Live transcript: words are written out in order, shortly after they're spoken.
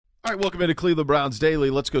All right, welcome into Cleveland Browns Daily.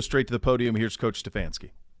 Let's go straight to the podium. Here's Coach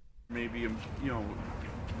Stefanski. Maybe,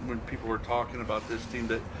 when people were talking about this team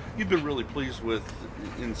that you've been really pleased with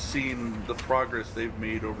in seeing the progress they've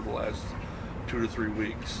made over the last 2 to 3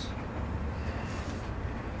 weeks.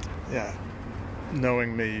 Yeah.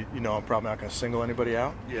 Knowing me, I'm probably not going to single anybody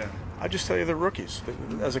out. Yeah. I just tell you they're rookies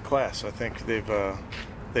as a class. I think they've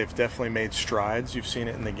definitely made strides. You've seen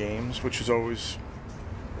it in the games, which is always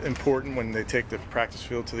important when they take the practice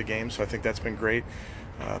field to the game. So I think that's been great.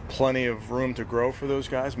 Plenty of room to grow for those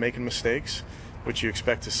guys, making mistakes, which you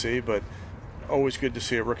expect to see, but always good to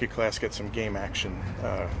see a rookie class get some game action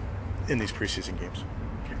in these preseason games.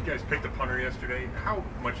 You guys picked a punter yesterday. How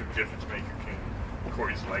much of a difference maker can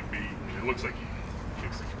Corey's leg be? It looks like he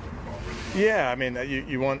kicks the ball really well. Yeah,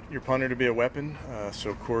 you want your punter to be a weapon.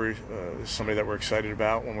 So Corey is somebody that we're excited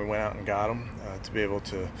about when we went out and got him, to be able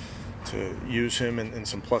to use him in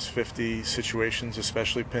some plus 50 situations,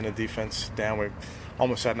 especially pin a defense down. We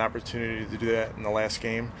almost had an opportunity to do that in the last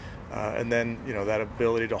game. And then, that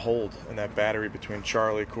ability to hold and that battery between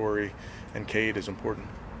Charlie, Corey, and Cade is important.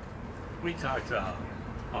 We talked to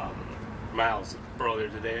Miles earlier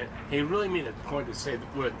today. He really made a point to say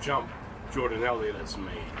what a jump Jordan Elliott has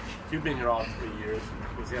made. You've been here all 3 years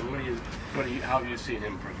with him. How have you seen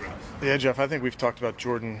him progress? Yeah, Jeff, I think we've talked about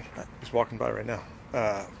Jordan. He's walking by right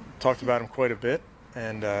now. Talked about him quite a bit,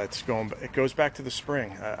 and it goes back to the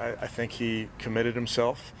spring. I think he committed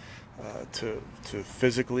himself to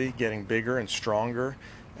physically getting bigger and stronger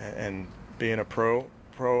and being a pro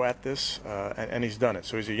at this, and he's done it.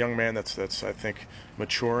 So he's a young man that's I think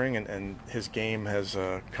maturing, and his game has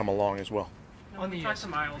come along as well. When we talked to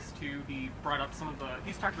Miles too, he brought up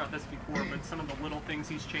he's talked about this before, but some of the little things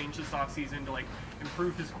he's changed this offseason to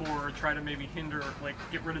improve his core, try to maybe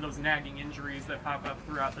get rid of those nagging injuries that pop up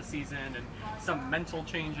throughout the season, and some mental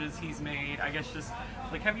changes he's made. I guess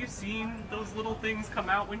have you seen those little things come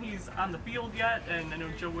out when he's on the field yet? And I know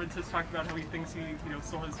Joe Woods has talked about how he thinks he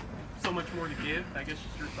still has so much more to give. I guess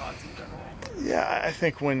just your thoughts in general. Yeah, I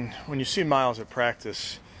think when you see Miles at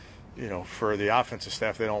practice, for the offensive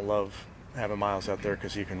staff, they don't love having Miles out there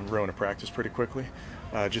because he can ruin a practice pretty quickly,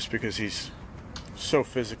 just because he's so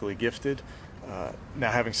physically gifted.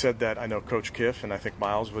 Now, having said that, I know Coach Kiff, and I think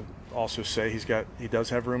Miles would also say he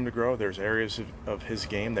does have room to grow. There's areas of his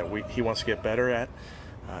game that he wants to get better at,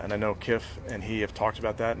 and I know Kiff and he have talked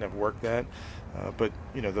about that and have worked that. But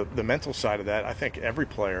the mental side of that, I think every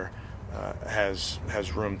player has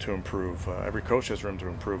room to improve. Every coach has room to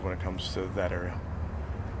improve when it comes to that area.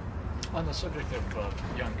 On the subject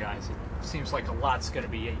of young guys, it seems like a lot's going to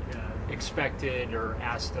be expected or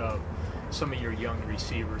asked of some of your young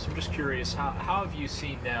receivers. I'm just curious, how have you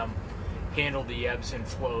seen them handle the ebbs and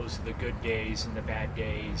flows of the good days and the bad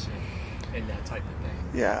days and that type of thing?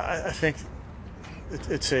 Yeah, I think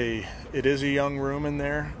it is a young room in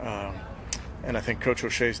there, and I think Coach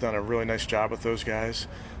O'Shea's done a really nice job with those guys,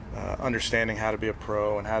 understanding how to be a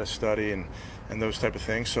pro and how to study and those type of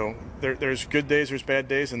things. So there's good days, there's bad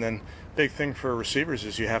days, and then big thing for receivers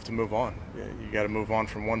is you have to move on. You got to move on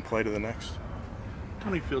from one play to the next.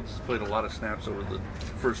 Tony Fields has played a lot of snaps over the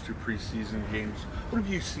first 2 preseason games. What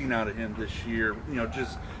have you seen out of him this year?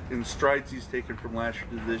 Just in strides he's taken from last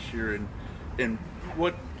year to this year, and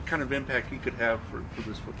what kind of impact he could have for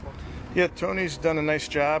this football team? Yeah, Tony's done a nice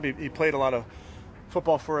job. He played a lot of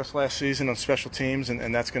football for us last season on special teams,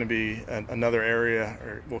 and that's going to be another area,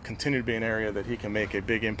 or will continue to be an area that he can make a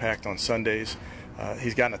big impact on Sundays.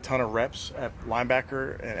 He's gotten a ton of reps at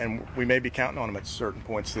linebacker, and we may be counting on him at certain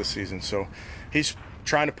points this season. So he's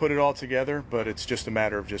trying to put it all together, but it's just a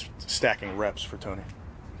matter of just stacking reps for Tony.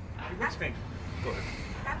 Go ahead.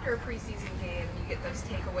 After a preseason game, you get those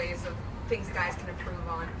takeaways of things guys can improve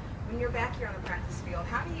on. When you're back here on the practice field,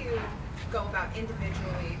 how do you go about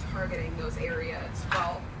individually targeting those areas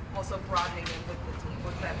while also broadening them with the team?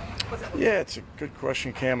 What's that look like? Yeah, it's a good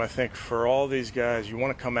question, Cam. I think for all these guys, you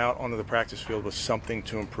want to come out onto the practice field with something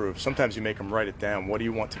to improve. Sometimes you make them write it down. What do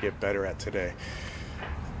you want to get better at today?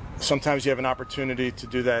 Sometimes you have an opportunity to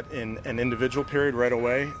do that in an individual period right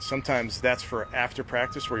away. Sometimes that's for after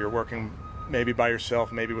practice where you're working maybe by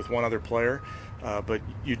yourself, maybe with one other player. But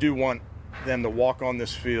you do want them to walk on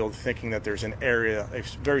this field thinking that there's an area, a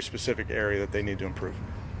very specific area that they need to improve.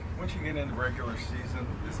 Once you get into regular season,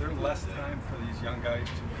 is there less time for these young guys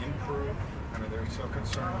to improve? I mean, they're so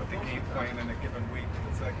concerned with the game plan in a given week.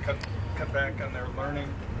 Does that cut back on their learning?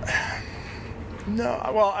 No,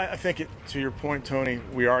 well, I think to your point, Tony,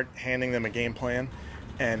 we are handing them a game plan,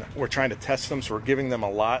 and we're trying to test them, so we're giving them a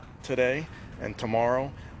lot today and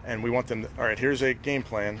tomorrow, and we want them, all right, here's a game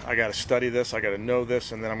plan. I got to study this, I got to know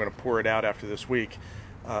this, and then I'm going to pour it out after this week,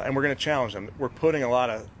 and we're going to challenge them. We're putting a lot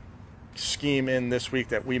of scheme in this week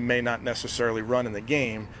that we may not necessarily run in the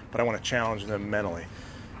game, but I want to challenge them mentally.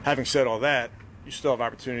 Having said all that, you still have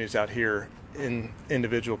opportunities out here in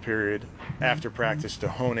individual period after practice to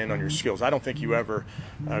hone in on your skills. I don't think you ever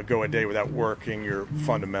go a day without working your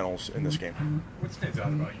fundamentals in this game. What stands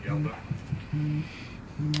out about Yelda?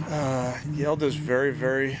 Yelda's very,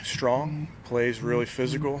 very strong, plays really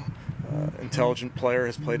physical, intelligent player,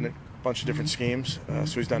 has played in a bunch of different schemes,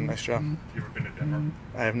 so he's done a nice job. You ever been to Denmark?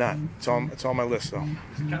 I have not. It's on my list, though.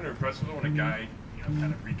 Is it kind of impressive when a guy,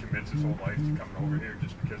 kind of recommits his whole life to coming over here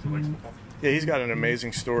just because he likes football? Yeah, he's got an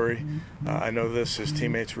amazing story. I know this. His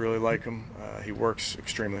teammates really like him. He works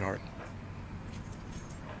extremely hard.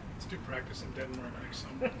 Let's do practice in Denmark next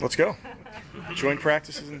summer. Let's go. Joint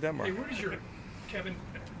practices in Denmark. Hey, where's your, Kevin,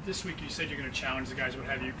 this week you said you're going to challenge the guys, what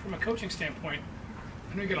have you. From a coaching standpoint,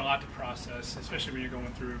 I know you got a lot to process, especially when you're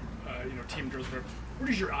going through, team drills. Where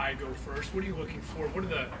does your eye go first? What are you looking for?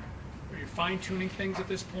 Are you fine-tuning things at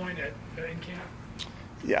this point in camp?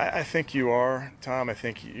 Yeah, I think you are, Tom. I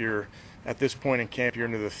think you're, at this point in camp, you're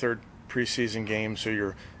into the third preseason game, so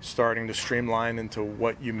you're starting to streamline into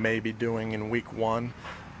what you may be doing in week one.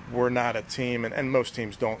 We're not a team, and most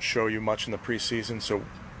teams don't show you much in the preseason, so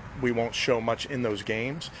we won't show much in those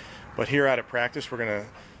games. But here out at practice, we're going to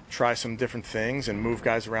try some different things and move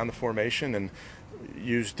guys around the formation and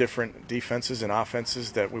use different defenses and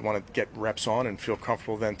offenses that we want to get reps on and feel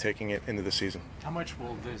comfortable then taking it into the season. How much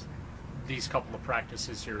will these couple of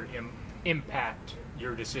practices here impact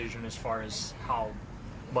your decision as far as how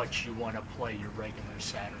much you want to play your regular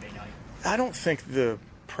Saturday night? I don't think the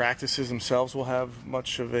practices themselves will have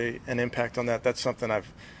much of an impact on that. That's something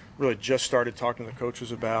I've really just started talking to the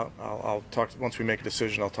coaches about. I'll talk once we make a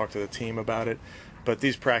decision. I'll talk to the team about it. But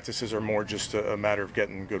these practices are more just a matter of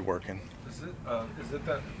getting good work in. Is it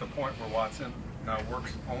that the point where Watson now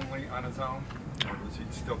works only on his own, or does he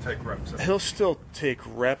still take reps? He'll still take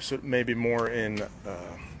reps, maybe more in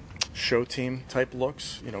show team type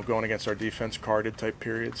looks, going against our defense, carded type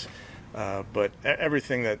periods. But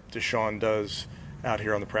everything that Deshaun does out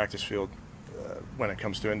here on the practice field, when it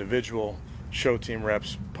comes to individual show team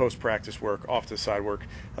reps, post practice work, off to the side work,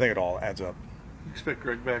 I think it all adds up. You expect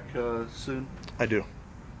Greg back soon? I do.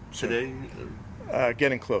 Today?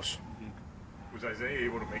 Getting close. Was Isaiah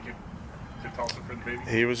able to make it to Tulsa for the baby?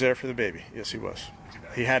 He was there for the baby. Yes, he was.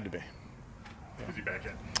 He had to be. Is he back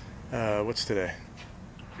yet? What's today?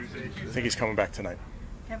 Tuesday? I think he's coming back tonight.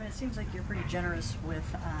 Kevin, it seems like you're pretty generous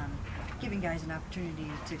with giving guys an opportunity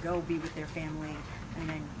to go be with their family. And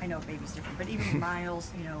then I know a baby's different, but even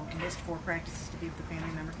Miles, missed 4 practices to be with the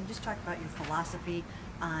family member. Can you just talk about your philosophy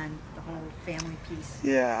on the whole family piece?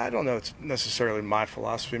 Yeah, I don't know it's necessarily my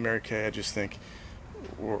philosophy, Mary Kay. I just think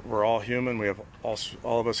we're all human. We have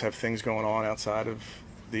all of us have things going on outside of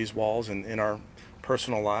these walls and in our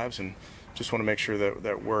personal lives, and just want to make sure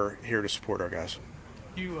that we're here to support our guys.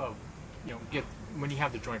 You get when you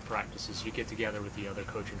have the joint practices, you get together with the other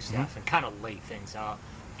coaching staff and kind of lay things out.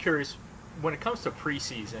 Curious, when it comes to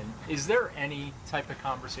preseason, is there any type of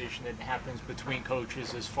conversation that happens between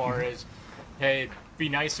coaches as far as, hey, it'd be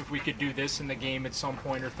nice if we could do this in the game at some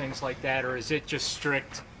point or things like that, or is it just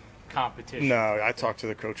strict competition? No, I talk to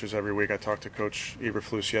the coaches every week. I talked to Coach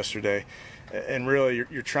Eberflus yesterday, and really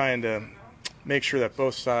you're trying to make sure that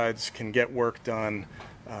both sides can get work done,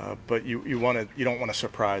 but you don't want to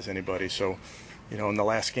surprise anybody. So, in the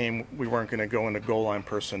last game, we weren't going to go into goal line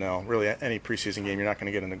personnel. Really, any preseason game, you're not going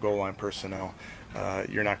to get into goal line personnel.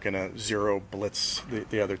 You're not going to zero blitz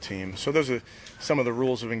the other team. So those are some of the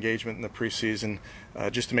rules of engagement in the preseason,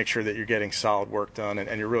 just to make sure that you're getting solid work done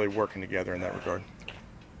and you're really working together in that regard.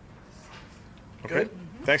 Okay.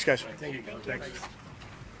 Thanks, guys. Thank you. Thanks.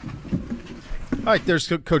 All right, there's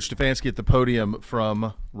Coach Stefanski at the podium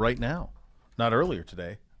from right now, not earlier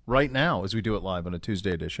today. Right now, as we do it live on a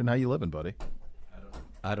Tuesday edition. How you living, buddy?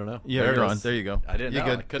 I don't know. Yeah, you're on. There you go. I didn't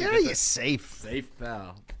know. Good? Yeah, you're safe. Safe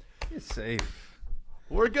now. You're safe.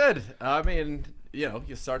 We're good. I mean,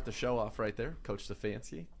 you start the show off right there, Coach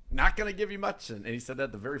Stefanski. Not going to give you much, and he said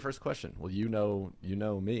that the very first question. Well, you know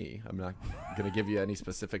me. I'm not going to give you any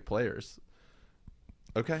specific players.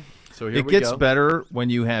 Okay, so here we go. It gets better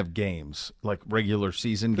when you have games, like regular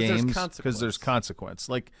season games, because there's consequence.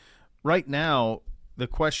 Like right now, the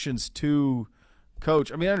questions to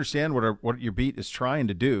Coach, I mean, I understand what your beat is trying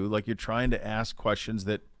to do. Like you're trying to ask questions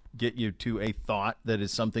that get you to a thought that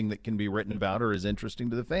is something that can be written about or is interesting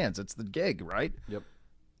to the fans. It's the gig, right? Yep.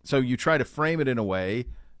 So you try to frame it in a way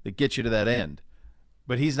that gets you to that end.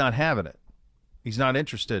 But he's not having it. He's not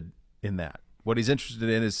interested in that. What he's interested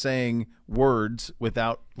in is saying words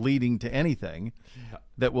without leading to anything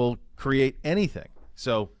that will create anything.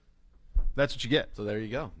 So That's what you get. So there you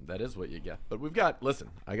go. That is what you get. But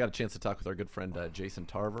I got a chance to talk with our good friend Jason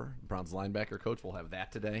Tarver, Browns linebacker coach. We'll have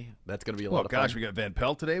that today. That's going to be a lot of fun. We got Van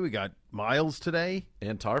Pelt today. We got Miles today.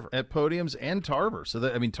 And Tarver. At podiums, and Tarver. So,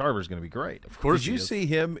 Tarver's going to be great. Of course. Did you see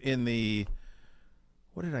him in the...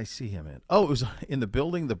 What did I see him in? Oh, it was in the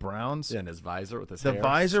building, the Browns. Yeah, and his visor with his hair. The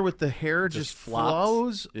visor with the hair just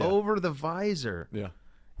flows over the visor. Yeah.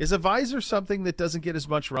 Is a visor something that doesn't get as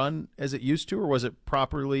much run as it used to, or was it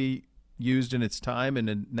properly used in its time,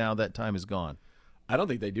 and now that time is gone? I don't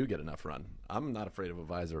think they do get enough run. I'm not afraid of a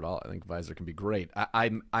visor at all. I think visor can be great.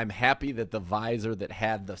 I'm happy that the visor that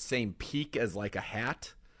had the same peak as like a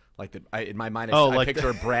hat, in my mind, I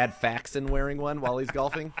picture Brad Faxon wearing one while he's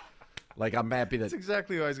golfing. Like, I'm happy that... That's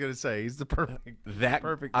exactly what I was going to say. He's the perfect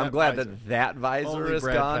I'm glad visor. that visor Only is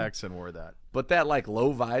Brad gone. Faxon wore that. But that,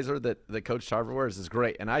 low visor that Coach Tarver wears is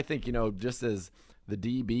great. And I think, just as the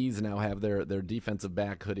DBs now have their defensive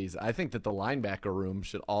back hoodies, I think that the linebacker room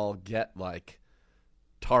should all get,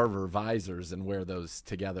 Tarver visors and wear those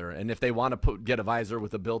together. And if they want to get a visor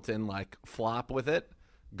with a built-in, flop with it,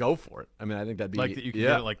 go for it. I mean, I think that'd be... Like that you can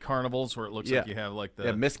get it carnivals where it looks like you have the...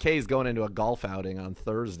 Yeah, Miss K's going into a golf outing on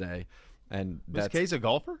Thursday. And Miss K's a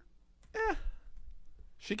golfer? Yeah.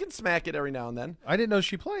 She can smack it every now and then. I didn't know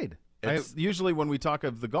she played. Usually when we talk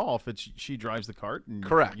of the golf, it's she drives the cart and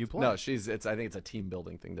correct. You play. No, I think it's a team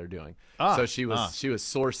building thing they're doing. So she was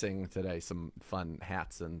sourcing today some fun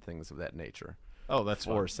hats and things of that nature. Oh, that's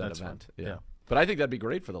for fun. said That's event. Fun. Yeah. But I think that'd be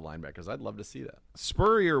great for the linebackers. I'd love to see that.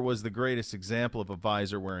 Spurrier was the greatest example of a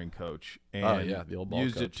visor wearing coach. And the old ball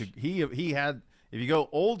used coach. It to he had, if you go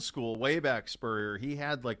old school, way back Spurrier, he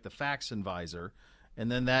had the Faxon visor,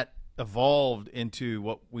 and then that evolved into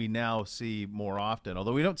what we now see more often,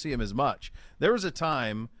 although we don't see him as much. There was a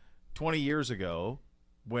time 20 years ago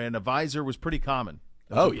when a visor was pretty common.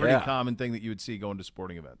 It was a pretty common thing that you would see going to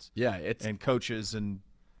sporting events. Yeah, and coaches and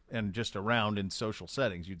just around in social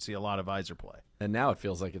settings, you'd see a lot of visor play. And now it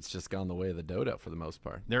feels like it's just gone the way of the dodo for the most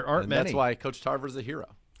part. There aren't many. That's why Coach Tarver's a hero.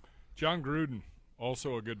 John Gruden,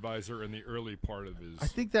 also a good visor in the early part of his I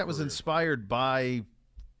think that was career. inspired by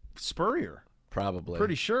Spurrier. Probably.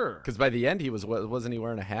 Pretty sure. Because by the end, wasn't he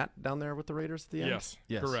wearing a hat down there with the Raiders at the end? Yes,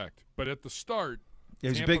 correct. But at the start, he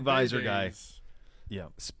was a Tampa big visor Bay guy. days, Yeah.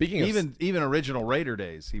 Speaking of even original Raider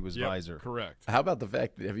days, he was visor. Correct. How about the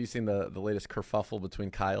fact? Have you seen the latest kerfuffle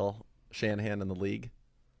between Kyle Shanahan and the league?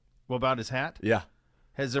 Well, about his hat? Yeah.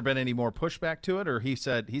 Has there been any more pushback to it, or he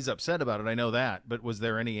said he's upset about it? I know that, but was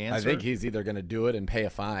there any answer? I think he's either going to do it and pay a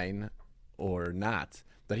fine, or not.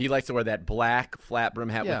 But he likes to wear that black flat brim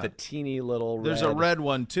hat with the teeny little red. There's a red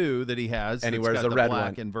one too that he has, and he that's wears got the the red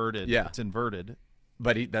black one inverted. Yeah, it's inverted.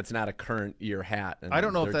 But that's not a current year hat. And I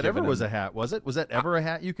don't know if that ever was him, a hat. Was it? Was that ever a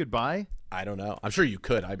hat you could buy? I don't know. I'm sure you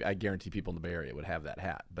could. I guarantee people in the Bay Area would have that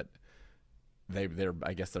hat. But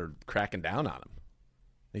I guess they're cracking down on him.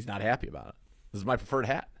 He's not happy about it. This is my preferred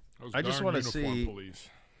hat. I just want to see. Police.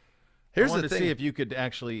 Here's the thing: see if you could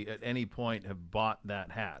actually at any point have bought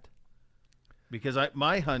that hat. Because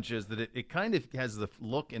my hunch is that it kind of has the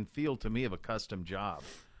look and feel to me of a custom job.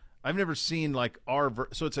 I've never seen so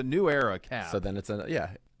it's a new era cap. So then it's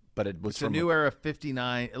but it was a new era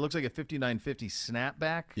 59. It looks like a 5950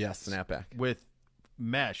 snapback. Yes, snapback with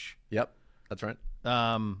mesh. Yep, that's right.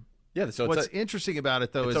 So what's interesting about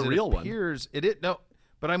it though is a real it appears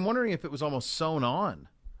but I'm wondering if it was almost sewn on.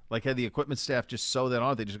 Like had the equipment staff just sew that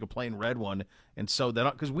on? They just go plain red one and sew that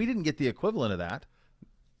on because we didn't get the equivalent of that.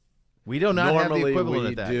 We do not have the equivalent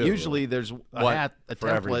of that. Do. Usually there's a hat, a for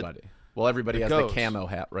template. Everybody. Well, everybody has goes. the camo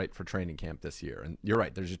hat, right, for training camp this year. And you're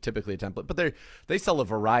right, there's typically a template. But they sell a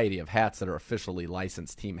variety of hats that are officially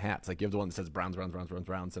licensed team hats. Like you have the one that says Browns,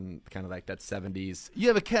 and kind of like that 70s. You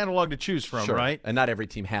have a catalog to choose from, sure. right? And not every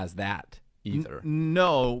team has that either.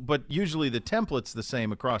 No, but usually the template's the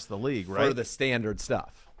same across the league, right? For the standard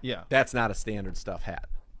stuff. Yeah. That's not a standard stuff hat.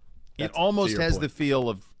 It almost has the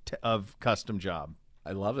feel of custom job.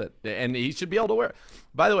 I love it, and he should be able to wear it.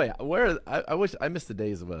 By the way, I wish I miss the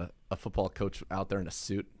days of a football coach out there in a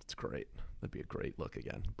suit. It's great. That'd be a great look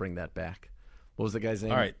again. Bring that back. What was the guy's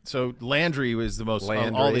name? All right, so Landry was the most.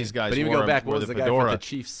 All these guys. But even go back, what was the guy for the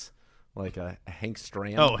Chiefs? Like Hank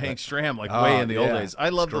Stram. Oh, Hank Stram, way in the old days. I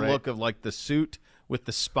love the look of the suit with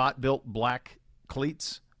the spot-built black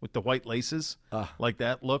cleats with the white laces. Like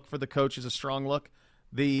that look for the coach is a strong look.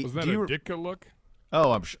 Was that a Ditka look?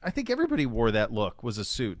 Oh, I think everybody wore that look. Was a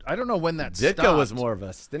suit. I don't know when that Ditka stopped. was more of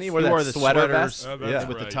a. Didn't he wear that sweater vest?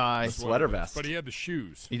 With the tie, the sweater vest. But he had the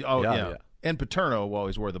shoes. Yeah. And Paterno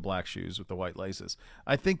always wore the black shoes with the white laces.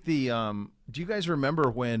 I think do you guys remember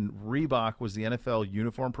when Reebok was the NFL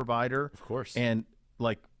uniform provider? Of course. And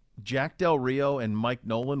Jack Del Rio and Mike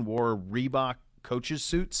Nolan wore Reebok coaches'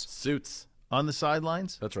 suits on the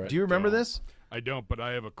sidelines? That's right. Do you remember this? I don't, but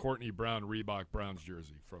I have a Courtney Brown Reebok Browns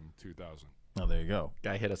jersey from 2000. Oh, there you go.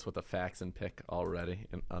 Guy hit us with a fax and pick already.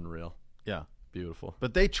 Unreal. Yeah. Beautiful.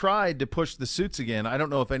 But they tried to push the suits again. I don't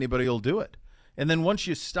know if anybody will do it. And then once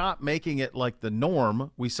you stop making it like the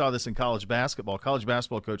norm, we saw this in college basketball. College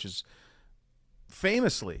basketball coaches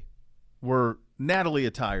famously were Natalie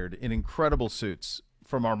attired in incredible suits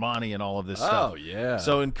from Armani and all of this stuff. Oh, yeah.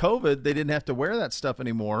 So in COVID, they didn't have to wear that stuff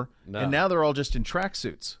anymore. No. And now they're all just in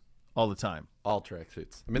tracksuits all the time. All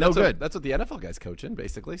tracksuits. I mean, No that's good. That's what the NFL guys coach in,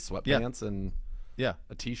 basically. Sweatpants and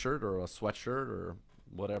a T-shirt or a sweatshirt or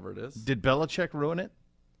whatever it is. Did Belichick ruin it?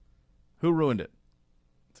 Who ruined it?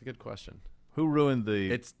 It's a good question. Who ruined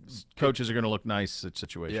the coaches are going to look nice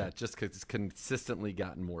situation? Yeah, just because it's consistently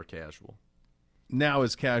gotten more casual. Now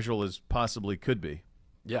as casual as possibly could be.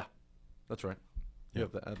 Yeah, that's right. You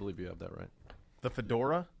have that. I believe you have that right. The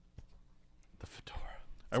fedora? The fedora.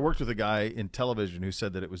 I worked with a guy in television who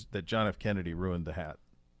said that John F. Kennedy ruined the hat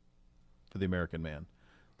for the American man.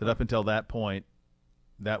 That up until that point,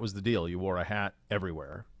 that was the deal. You wore a hat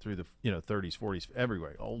everywhere through the 30s, 40s,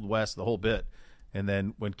 everywhere, Old West, the whole bit. And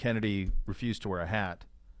then when Kennedy refused to wear a hat,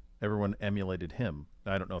 everyone emulated him.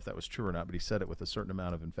 I don't know if that was true or not, but he said it with a certain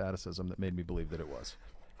amount of emphaticism that made me believe that it was.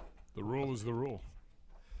 The rule is the rule.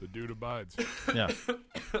 The dude abides. Yeah.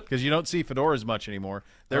 Because you don't see fedoras much anymore.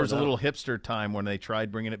 There was a little hipster time when they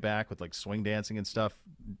tried bringing it back with like swing dancing and stuff.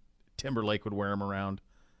 Timberlake would wear them around.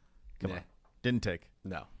 Come on. Didn't take.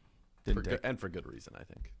 No. Didn't take. And for good reason, I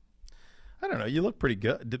think. I don't know. You look pretty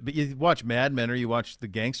good. But you watch Mad Men or you watch the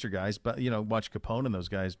gangster guys, but watch Capone and those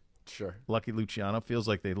guys. Sure. Lucky Luciano feels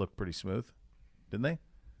like they look pretty smooth, didn't they?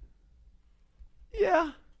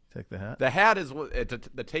 Yeah. Take the hat. The hat is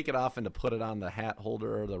to take it off and to put it on the hat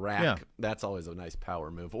holder or the rack. Yeah. That's always a nice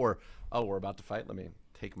power move. Or we're about to fight. Let me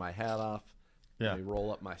take my hat off. Yeah. Let me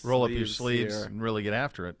roll up my roll up your sleeves here, and really get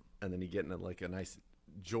after it. And then you get into like a nice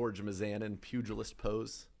George Mazanin pugilist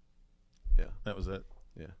pose. Yeah. That was it.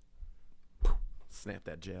 Yeah. Snap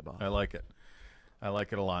that jab off. I like it. I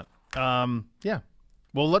like it a lot. Yeah.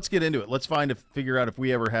 Well, let's get into it. Let's figure out if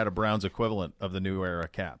we ever had a Browns equivalent of the new era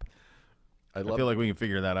cap. I feel like we can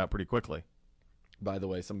figure that out pretty quickly. By the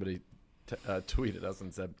way, somebody tweeted us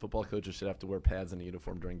and said football coaches should have to wear pads and a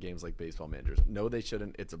uniform during games like baseball managers. No, they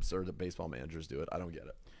shouldn't. It's absurd that baseball managers do it. I don't get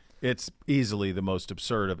it. It's easily the most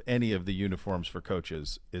absurd of any of the uniforms for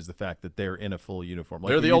coaches is the fact that they're in a full uniform.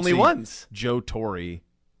 They're the only ones. Joe Torre in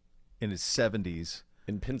his 70s.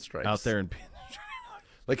 In pinstripes. Out there in pinstripes.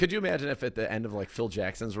 Like, could you imagine if at the end of, like, Phil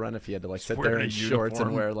Jackson's run, if he had to, like, sit there in shorts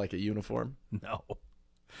and wear, like, a uniform? No.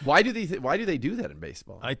 Why do they do that in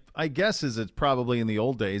baseball? I guess it's probably in the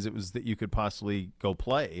old days it was that you could possibly go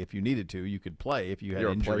play if you needed to. You could play if you had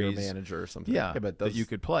injuries. A player manager or something. Yeah, but that you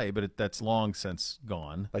could play, but that's long since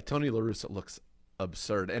gone. Like Tony La Russa looks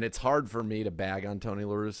absurd, and it's hard for me to bag on Tony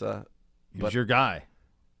La Russa. He was your guy.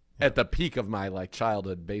 At the peak of my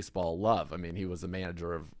childhood baseball love, I mean, he was the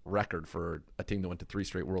manager of record for a team that went to 3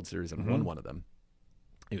 straight World Series and won one of them.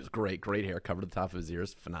 He was great hair, covered the top of his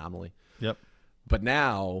ears, phenomenally. Yep. But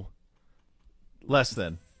now, less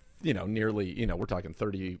than, nearly, we're talking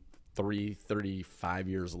 33, 35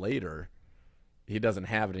 years later, he doesn't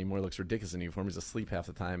have it anymore. He looks ridiculous in uniform. He's asleep half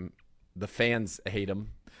the time. The fans hate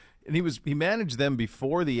him. And he managed them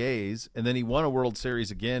before the A's, and then he won a World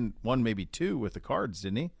Series again, won maybe 2 with the Cards,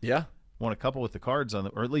 didn't he? Yeah. Won a couple with the Cards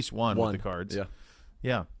or at least one with the Cards. Yeah.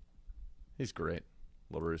 Yeah. He's great,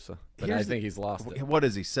 La Russa. But I think he's lost it. What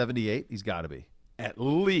is he, 78? He's got to be. At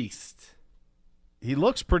least. He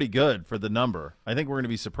looks pretty good for the number. I think we're going to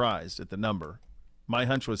be surprised at the number. My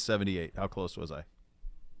hunch was 78. How close was I?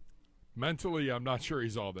 Mentally, I'm not sure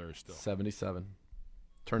he's all there still. 77.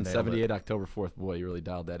 Turned Nailed 78 it. October 4th. Boy, you really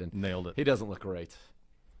dialed that in. Nailed it. He doesn't look great.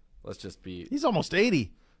 Let's just be... He's almost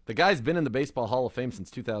 80. The guy's been in the Baseball Hall of Fame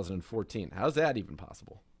since 2014. How's that even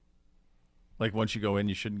possible? Like once you go in,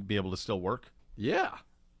 you shouldn't be able to still work? Yeah.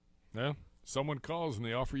 Yeah. Someone calls and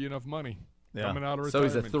they offer you enough money. Yeah. Coming out of So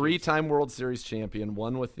retirement. he's a 3-time World Series champion,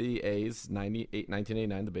 1 with the A's,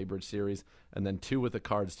 1989, the Babe Ruth Series, and then 2 with the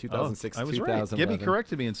Cards, 2006, I was 2011. right. Gibby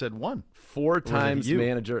corrected me and said 1. 4 times you?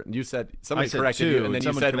 manager. You said somebody said corrected 2, you, and then you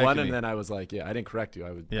someone said 1, connected and me. then I was like, yeah, I didn't correct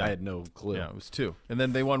you. I had no clue. Yeah, it was 2. And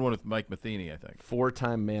then they won one with Mike Matheny, I think.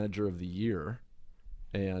 4-time manager of the year,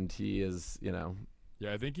 and he is, Yeah,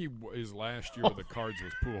 I think his last year with the Cards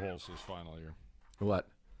was Pujols' final year. What?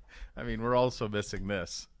 I mean, we're also missing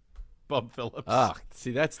this. Bub Phillips. Ah,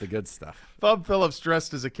 see, that's the good stuff. Bub Phillips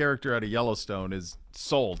dressed as a character out of Yellowstone is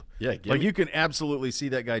sold. Yeah, like you can absolutely see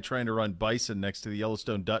that guy trying to run bison next to the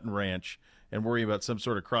Yellowstone Dutton Ranch and worry about some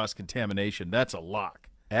sort of cross-contamination. That's a lock.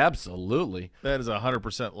 Absolutely. That is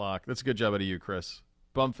 100% lock. That's a good job out of you, Chris.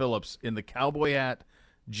 Bum Phillips in the cowboy hat,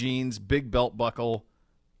 jeans, big belt buckle,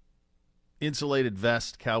 insulated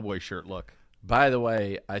vest, cowboy shirt look. By the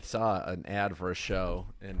way, I saw an ad for a show,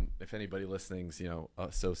 and if anybody listening's,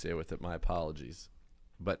 associated with it, my apologies.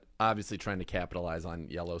 But obviously trying to capitalize on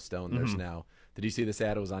Yellowstone. There's now. Did you see this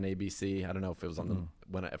ad? It was on ABC. I don't know if it was on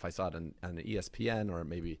if I saw it on ESPN or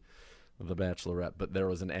maybe The Bachelorette. But there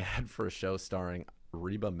was an ad for a show starring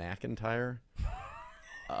Reba McEntire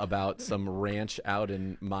about some ranch out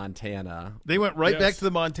in Montana. They went right back to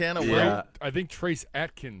the Montana world. Yeah. I think Trace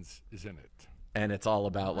Atkins is in it. And it's all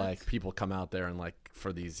about like people come out there and like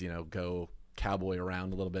for these, go cowboy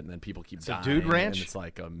around a little bit, and then people keep dying. A dude ranch. And it's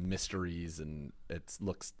like mysteries, and it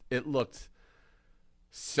looked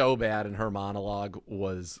so bad, and her monologue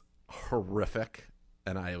was horrific.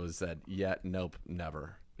 And I was said, nope,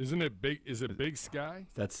 never. Isn't it big? Is it Big Sky?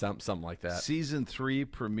 That's something like that. Season 3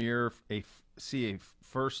 premiere. See a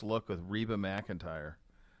first look with Reba McEntire.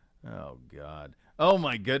 Oh God. Oh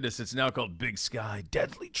my goodness! It's now called Big Sky: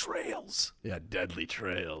 Deadly Trails. Yeah, Deadly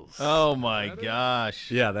Trails. Oh my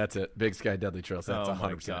gosh! Yeah, that's it. Big Sky, Deadly Trails. That's 100%.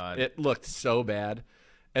 My God. It looked so bad,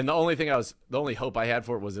 and the only hope I had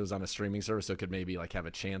for it was on a streaming service, so it could maybe like have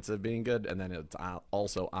a chance of being good. And then it's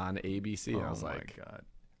also on ABC. And I was like, God!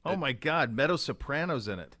 Oh my God! Meadow Soprano's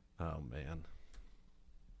in it. Oh man!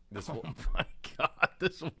 Oh my God!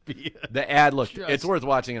 This will be the ad looked. It's worth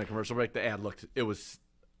watching in a commercial break. The ad looked. It was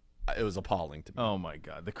appalling to me. Oh, my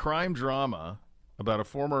God. The crime drama about a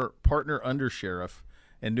former partner undersheriff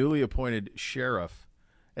and newly appointed sheriff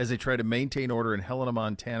as they try to maintain order in Helena,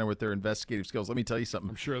 Montana with their investigative skills. Let me tell you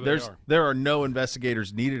something. I'm sure there are no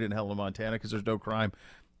investigators needed in Helena, Montana because there's no crime.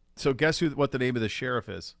 So guess what the name of the sheriff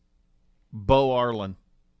is? Bo Arlen.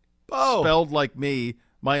 Bo. Spelled like me.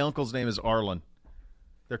 My uncle's name is Arlen.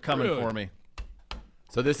 They're coming for me.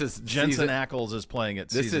 So this is Jensen Ackles is playing it.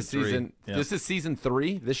 This is season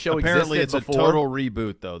 3. This show apparently existed it's before. A total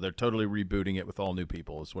reboot though. They're totally rebooting it with all new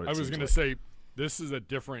people. Is what I was going to say. This is a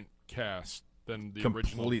different cast than the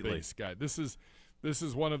original Big Sky. This is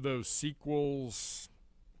one of those sequels.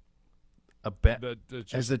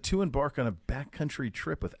 As the two embark on a backcountry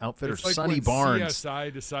trip with outfitter it's like Sonny when Barnes.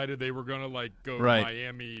 CSI decided they were going to go to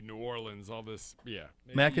Miami, New Orleans, all this. Yeah.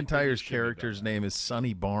 McIntyre's character's name is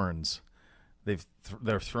Sonny Barnes.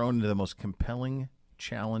 They're thrown into the most compelling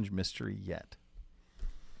challenge mystery yet.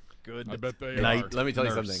 Good. I bet they are. Let me tell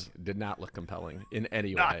you something. Did not look compelling in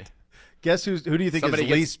any way. Guess who do you think is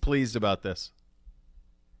least pleased about this?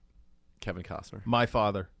 Kevin Costner. My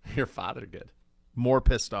father. Your father, good. More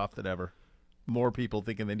pissed off than ever. More people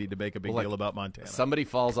thinking they need to make a big deal about Montana. Somebody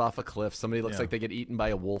falls off a cliff. Somebody looks like they get eaten by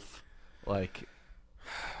a wolf. Like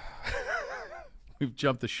we've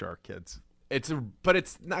jumped the shark, kids. But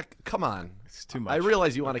it's not. Come on, it's too much. I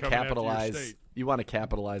realize you want to capitalize. You want to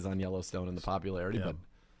capitalize on Yellowstone and the popularity, but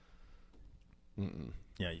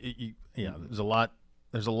there's a lot.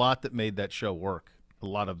 There's a lot that made that show work. A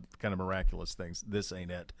lot of kind of miraculous things. This ain't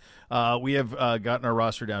it. We have gotten our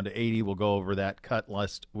roster down to 80. We'll go over that cut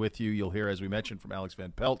list with you. You'll hear, as we mentioned, from Alex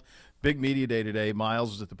Van Pelt. Big media day today. Miles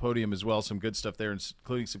was at the podium as well. Some good stuff there,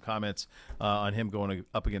 including some comments on him going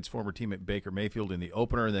up against former teammate Baker Mayfield in the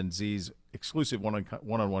opener, and then Z's exclusive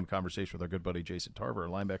one-on-one conversation with our good buddy Jason Tarver, our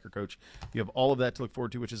linebacker coach. You have all of that to look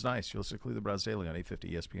forward to, which is nice. You'll listen to Cleveland Browns Daily on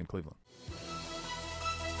 850 ESPN Cleveland.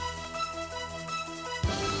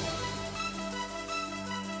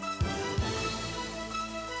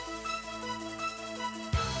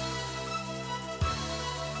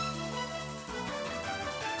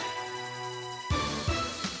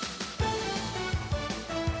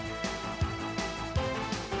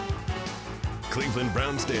 Cleveland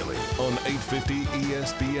Browns Daily on 850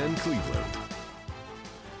 ESPN Cleveland.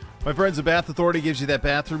 My friends, the Bath Authority gives you that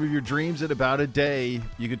bathroom of your dreams in about a day.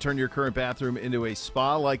 You can turn your current bathroom into a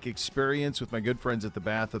spa-like experience with my good friends at the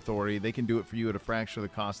Bath Authority. They can do it for you at a fraction of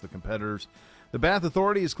the cost of the competitors. The Bath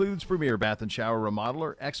Authority is Cleveland's premier bath and shower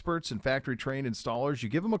remodeler, experts and factory-trained installers. You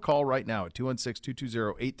give them a call right now at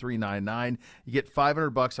 216-220-8399. You get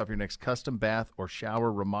 $500 off your next custom bath or shower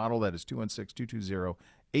remodel. That is 216-220-8399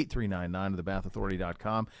 at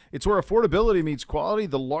thebathauthority.com. It's where affordability meets quality.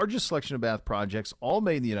 The largest selection of bath projects, all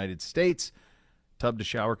made in the United States. Tub to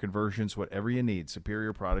shower conversions, whatever you need.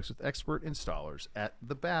 Superior products with expert installers at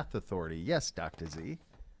the Bath Authority. Yes, Dr. Z.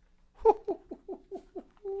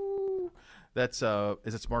 That's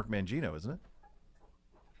it's Mark Mangino, isn't it?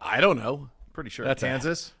 I don't know. Pretty sure. That's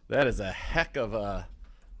Kansas. That is a heck of a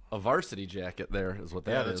varsity jacket. There is what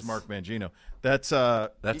that is. That's Mark Mangino. That's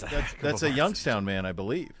a Youngstown man, I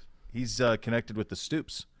believe. He's connected with the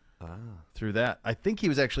Stoops. through that. I think he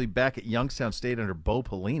was actually back at Youngstown State under Bo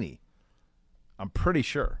Pelini. I'm pretty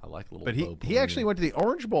sure. I like little But Bo he actually Pelini. went to the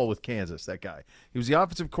Orange Bowl with Kansas, that guy. He was the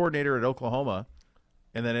offensive coordinator at Oklahoma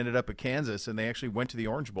and then ended up at Kansas, and they actually went to the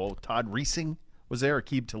Orange Bowl. Todd Reesing was there.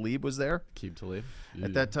 Aqib Talib was there. Aqib Talib.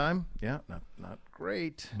 At that time. Yeah, not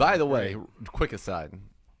great. By the way, quick aside.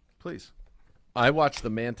 Please. I watched the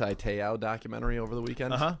Manti Te'o documentary over the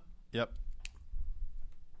weekend. Uh-huh. Yep.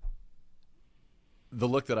 The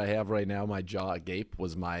look that I have right now, my jaw agape,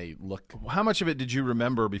 was my look. How much of it did you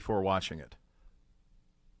remember before watching it?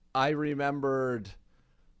 I remembered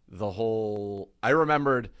I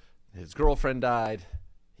remembered his girlfriend died.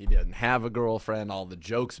 He didn't have a girlfriend, all the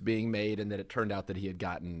jokes being made, and then it turned out that he had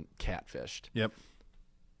gotten catfished. Yep.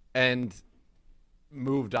 And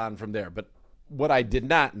moved on from there. But what I did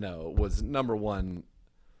not know was, number one,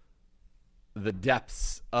 the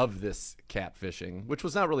depths of this catfishing, which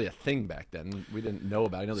was not really a thing back then. We didn't know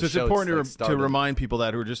about it. I know so it's important to remind people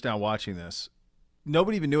that who are just now watching this,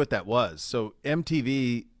 nobody even knew what that was. So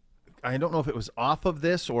MTV, I don't know if it was off of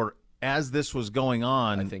this or as this was going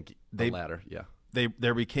on. I think the latter, yeah.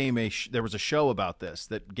 There was a show about this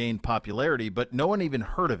that gained popularity, but no one even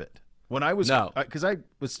heard of it. When I was, because I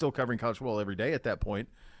was still covering college football every day at that point,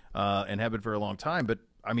 and have been for a long time. But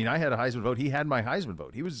I mean, I had a Heisman vote. He had my Heisman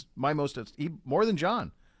vote. He was my more than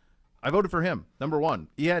John. I voted for him, number one.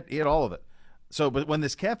 He had all of it. So, but when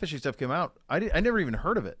this catfishing stuff came out, I never even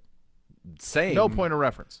heard of it. Same. No point of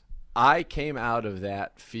reference. I came out of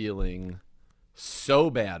that feeling so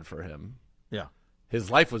bad for him. Yeah. His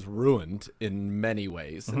life was ruined in many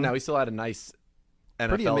ways. Mm-hmm. Now, he still had a nice NFL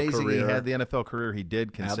Pretty amazing career. He had the NFL career he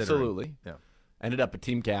did, considering. Absolutely. Yeah. Ended up a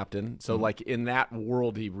team captain. So, like, in that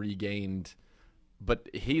world, he regained. But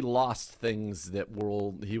he lost things that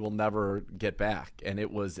he will never get back. And it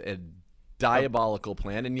was a diabolical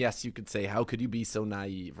plan. And, yes, you could say, how could you be so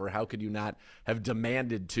naive? Or how could you not have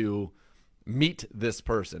demanded to meet this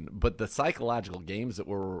person? But the psychological games that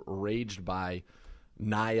were raged by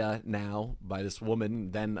Naya now, by this woman,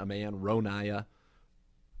 then a man, Ronaya,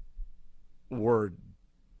 were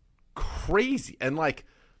crazy. And, like,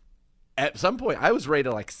 at some point, I was ready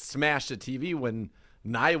to, like, smash the TV when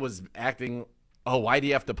Naya was acting, why do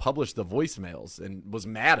you have to publish the voicemails? And was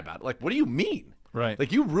mad about it. Like, what do you mean? Right.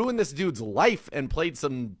 Like, you ruined this dude's life and played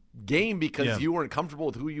some game because you weren't comfortable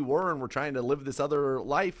with who you were and were trying to live this other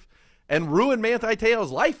life and ruined Manti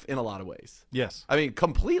Te'o's life in a lot of ways. Yes. I mean,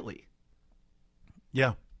 completely.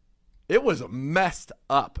 Yeah. It was messed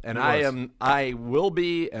up, and I will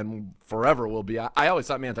be and forever will be. I always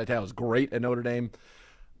thought Manti Te'o was great at Notre Dame.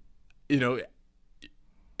 You know,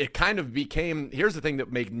 it kind of became, here's the thing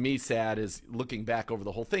that made me sad is looking back over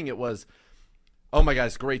the whole thing. It was, oh my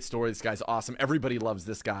gosh, great story. This guy's awesome. Everybody loves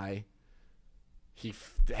this guy. He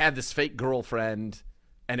had this fake girlfriend,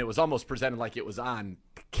 and it was almost presented like it was on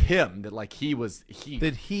Kim, that like he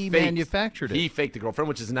manufactured it. He faked the girlfriend,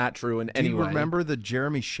 which is not true in any way. Do you remember the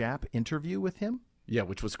Jeremy Schaap interview with him? Yeah,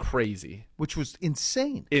 which was crazy. Which was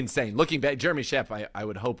insane. Insane. Looking back, Jeremy Schaap, I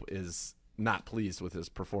would hope, is not pleased with his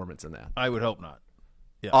performance in that. I would hope not.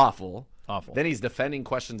 Yeah. Awful. Awful. Then he's defending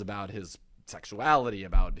questions about his sexuality,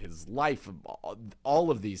 about his life,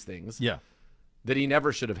 all of these things. Yeah. That he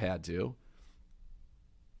never should have had to.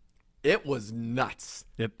 It was nuts.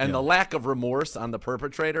 The lack of remorse on the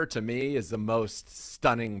perpetrator, to me, is the most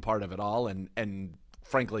stunning part of it all, and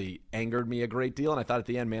frankly, angered me a great deal. And I thought at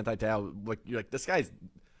the end, Manti Te'o, you're like, this guy's,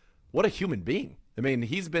 what a human being. I mean,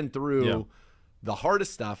 he's been through the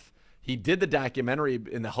hardest stuff. He did the documentary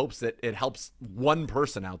in the hopes that it helps one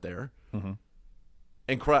person out there. Mm-hmm.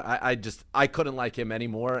 And I couldn't like him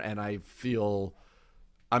anymore, and I feel...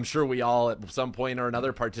 I'm sure we all at some point or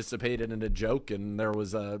another participated in a joke, and there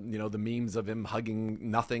was the memes of him hugging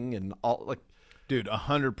nothing and all, like, dude,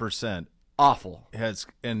 100% awful. As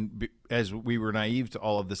we were naive to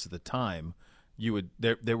all of this at the time,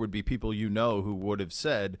 there would be people who would have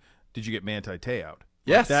said, "Did you get Manti Te'o out?"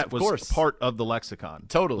 Yes, that of was course. Part of the lexicon.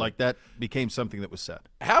 Totally, like that became something that was said.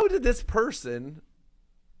 How did this person,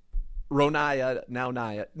 Ronaya, now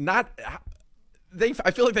Naya, not?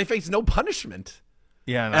 I feel like they face no punishment.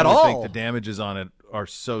 Yeah, and at I all. think the damages on it are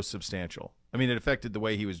so substantial. I mean, it affected the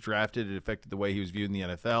way he was drafted. It affected the way he was viewed in the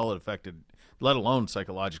NFL. It affected, let alone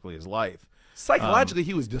psychologically, his life. Psychologically,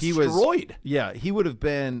 he was destroyed. He would have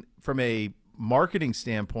been, from a marketing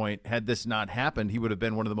standpoint, had this not happened, he would have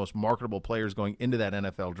been one of the most marketable players going into that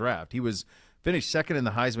NFL draft. He was finished second in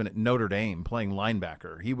the Heisman at Notre Dame playing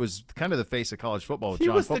linebacker. He was kind of the face of college football with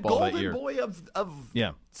John Football that year. He was the golden boy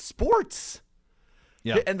of sports.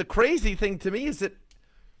 Yeah. And the crazy thing to me is that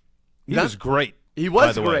he was great. He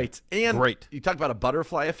was great. And you talk about a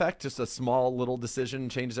butterfly effect, just a small little decision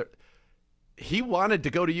changes. He wanted to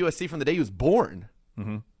go to USC from the day he was born.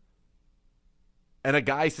 Mm-hmm. And a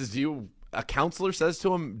guy says, a counselor says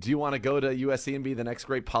to him, do you want to go to USC and be the next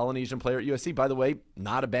great Polynesian player at USC? By the way,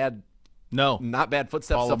 not bad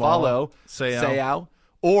footsteps to follow. Seau.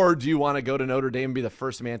 Or do you want to go to Notre Dame and be the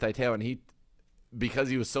first Manti Te'o? And he, because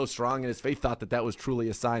he was so strong in his faith, thought that was truly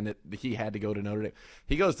a sign that he had to go to Notre Dame.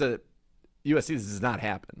 He goes to USC. This does not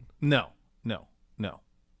happen. No.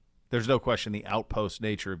 There's no question the outpost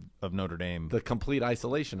nature of Notre Dame. The complete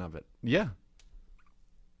isolation of it. Yeah.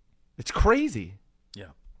 It's crazy.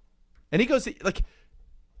 Yeah. And he goes, like,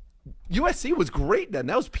 USC was great then.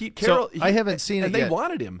 That was Pete Carroll. So I haven't seen it yet. And they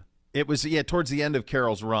wanted him. It was, towards the end of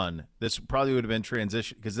Carroll's run. This probably would have been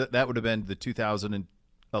transition, because that would have been the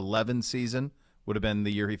 2011 season, would have been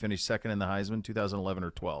the year he finished second in the Heisman, 2011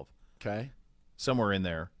 or 12. Okay. Somewhere in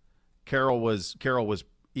there. Carroll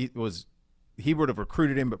he would have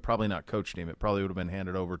recruited him, but probably not coached him. It probably would have been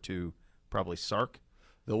handed over to probably Sark.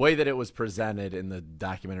 The way that it was presented in the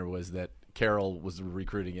documentary was that Carroll was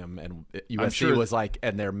recruiting him, and USC was like,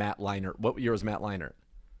 and they're Matt Leinart. What year was Matt Leinart?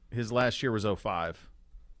 His last year was 05.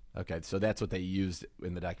 Okay, so that's what they used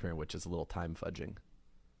in the documentary, which is a little time fudging.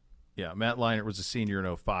 Yeah, Matt Leinart was a senior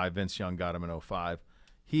in 05. Vince Young got him in 05.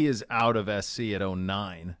 He is out of SC at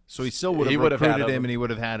 09, so he still would have recruited him, and he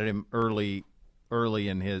would have had him early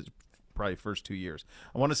in his probably first 2 years.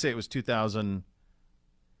 I want to say it was 2008.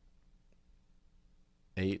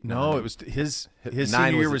 No, it was his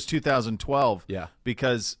senior year was 2012. Yeah,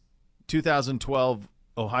 because 2012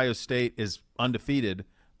 Ohio State is undefeated,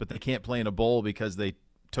 but they can't play in a bowl because they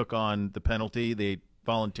took on the penalty. They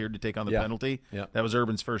volunteered to take on the penalty. Yeah. That was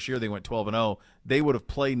Urban's first year. They went 12-0. They would have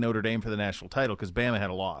played Notre Dame for the national title because Bama had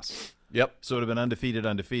a loss. Yep. So it would have been undefeated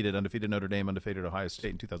Notre Dame, undefeated Ohio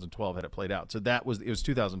State in 2012 had it played out. So it was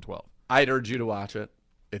 2012. I'd urge you to watch it.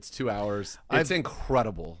 It's 2 hours. It's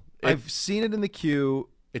incredible. I've seen it in the queue.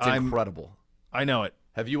 It's incredible. I know it.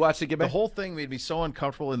 Have you watched it, Gibby? The whole thing made me so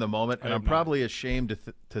uncomfortable in the moment, and I'm probably ashamed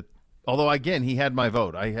to although, again, he had my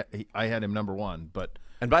vote. I had him number one. But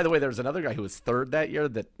and by the way, there was another guy who was third that year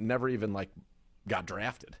that never even got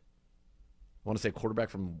drafted. I want to say a quarterback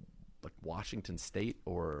from Washington State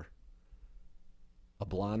or a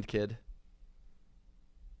blonde kid.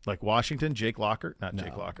 Like Washington, Jake Locker? Not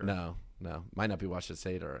Jake Locker. No. Might not be Washington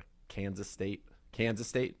State or Kansas State.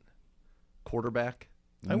 Quarterback.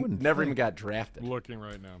 I wouldn't never even got drafted. Looking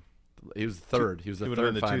right now. He was third. He was the third finalist. It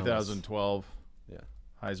would have been the 2012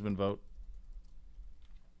 Heisman vote.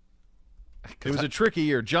 It was a tricky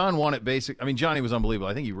year. John won it Johnny was unbelievable.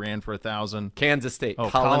 I think he ran for 1,000. Kansas State. Oh,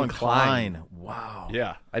 Colin Klein. Wow.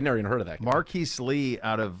 Yeah. I'd never even heard of that guy. Marquise Lee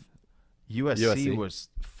out of USC was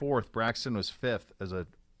fourth. Braxton was fifth as a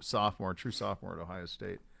sophomore, true sophomore at Ohio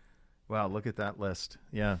State. Wow, look at that list.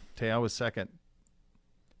 Yeah, Te'o was second.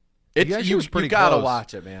 You gotta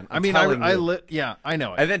watch it, man. I know it.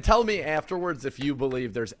 And then tell me afterwards if you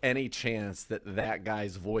believe there's any chance that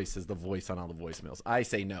guy's voice is the voice on all the voicemails. I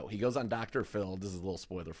say no. He goes on Dr. Phil. This is a little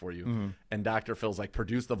spoiler for you. Mm-hmm. And Dr. Phil's like,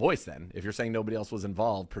 produce the voice then. If you're saying nobody else was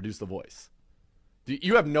involved, produce the voice.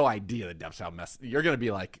 You have no idea the depths how messy. You're going to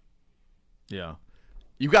be like, yeah.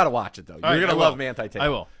 You got to watch it, though. You're going to love Manti Te'o. I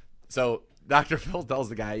will. So Dr. Phil tells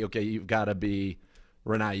the guy, okay, you've got to be –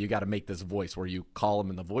 Renai, you got to make this voice where you call him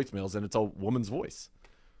in the voicemails, and it's a woman's voice.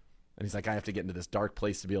 And he's like, I have to get into this dark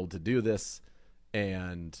place to be able to do this.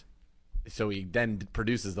 And so he then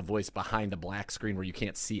produces the voice behind a black screen where you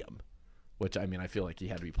can't see him, which, I feel like he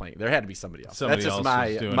had to be playing. There had to be somebody else. That's just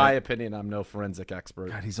my opinion. I'm no forensic expert.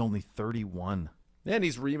 God, he's only 31. And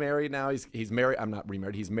he's remarried now. He's married. I'm not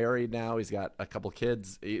remarried. He's married now. He's got a couple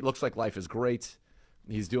kids. It looks like life is great.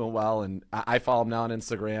 He's doing well. And I follow him now on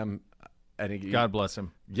Instagram. God bless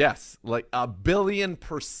him. Yes, like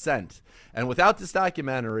 1,000,000,000%. And without this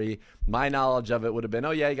documentary, my knowledge of it would have been, oh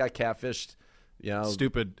yeah, he got catfished.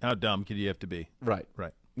 Stupid. How dumb could you have to be? Right.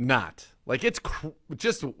 Not like it's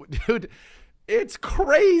dude. It's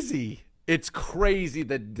crazy. It's crazy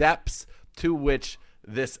the depths to which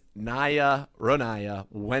this Renaya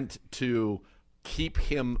went to keep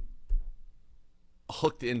him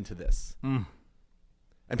hooked into this. And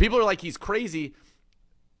people are like, he's crazy.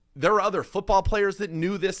 There were other football players that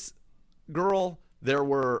knew this girl. There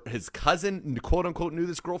were his cousin, quote unquote, knew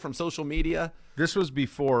this girl from social media. This was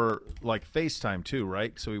before FaceTime too,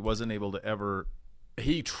 right? So he wasn't able to ever.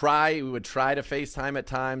 We would try to FaceTime at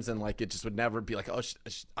times, and it just would never be like, oh,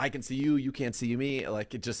 I can see you, you can't see me.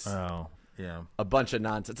 It just. Oh, yeah. A bunch of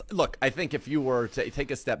nonsense. Look, I think if you were to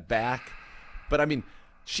take a step back, but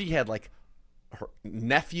she had her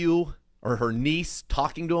nephew or her niece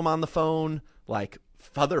talking to him on the phone. like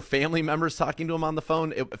other family members talking to him on the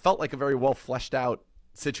phone. It felt like a very well fleshed out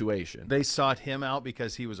situation. They sought him out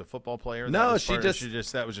because he was a football player? No,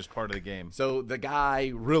 that was just part of the game. So the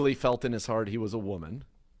guy really felt in his heart he was a woman,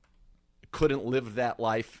 couldn't live that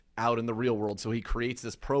life out in the real world, so he creates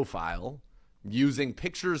this profile using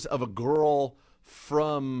pictures of a girl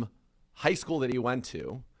from high school that he went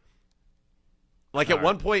to. Like at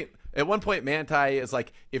one point, Manti is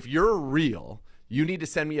like, if you're real, you need to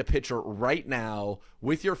send me a picture right now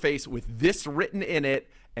with your face with this written in it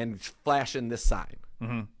and flashing this sign.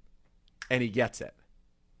 Mm-hmm. And he gets it.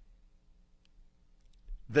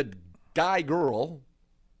 The girl,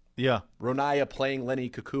 Ronaya playing Lenny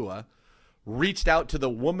Kukua, reached out to the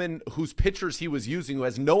woman whose pictures he was using, who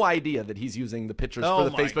has no idea that he's using the pictures for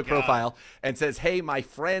the Facebook profile, and says, hey, my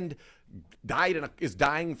friend is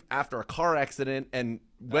dying after a car accident and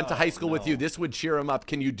went to high school with you. This would cheer him up.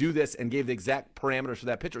 Can you do this? And gave the exact parameters for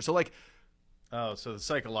that picture. So, like, so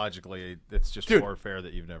psychologically, it's just warfare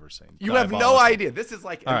that you've never seen. You have no idea. This is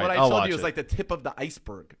like, what I told you is like the tip of the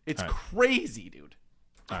iceberg. It's crazy, dude.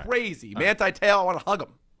 Crazy. Manti Te'o, I want to hug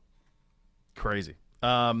him. Crazy.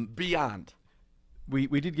 Beyond. We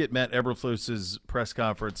did get Matt Eberflus's press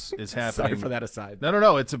conference is happening. Sorry for that aside.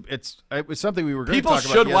 No. It was something we were going to talk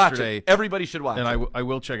about yesterday. People should watch it. Everybody should watch it. And I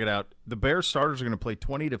will check it out. The Bears starters are going to play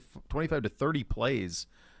 25 to 30 plays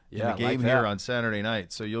in the game here on Saturday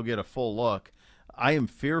night, so you'll get a full look. I am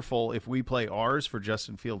fearful if we play ours for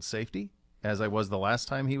Justin Fields' safety, as I was the last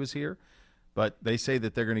time he was here, but they say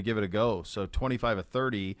that they're going to give it a go. So 25 to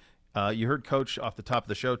 30. You heard Coach off the top of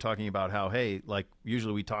the show talking about how, hey, like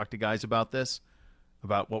usually we talk to guys about this,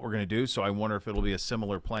 about what we're going to do, so I wonder if it'll be a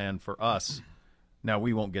similar plan for us. Now,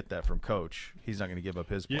 we won't get that from Coach. He's not going to give up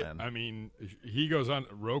his plan. Yeah, I mean, he goes on.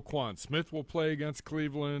 Roquan Smith will play against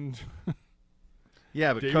Cleveland.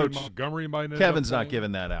 Yeah, but David Coach Montgomery might Kevin's not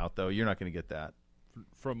giving that out, though. You're not going to get that.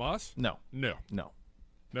 From us? No.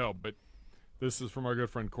 No, but this is from our good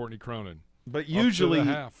friend Courtney Cronin. But usually,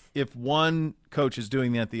 if one coach is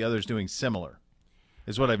doing that, the other's doing similar,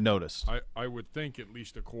 is what I've noticed. I would think at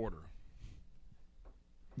least a quarter.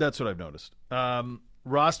 That's what I've noticed.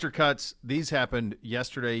 Roster cuts, these happened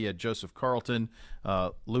yesterday. You had Joseph Carlton,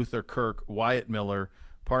 Luther Kirk, Wyatt Miller,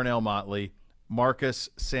 Parnell Motley, Marcus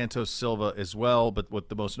Santos Silva as well, but what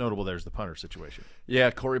the most notable there is the punter situation. Yeah,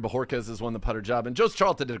 Corey Bojorquez has won the punter job, and Joe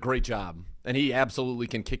Charlton did a great job, and he absolutely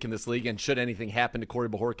can kick in this league, and should anything happen to Corey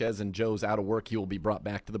Bojorquez and Joe's out of work, he will be brought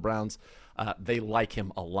back to the Browns. They like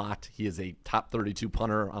him a lot. He is a top 32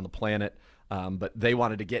 punter on the planet, but they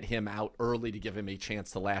wanted to get him out early to give him a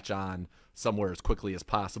chance to latch on somewhere as quickly as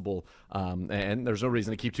possible. And there's no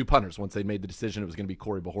reason to keep two punters. Once they made the decision, it was going to be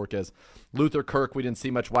Corey Bojorquez. Luther Kirk, we didn't see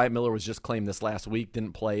much. Wyatt Miller was just claimed this last week,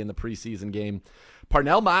 didn't play in the preseason game.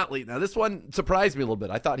 Parnell Motley, now this one surprised me a little bit.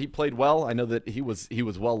 I thought he played well. I know that he was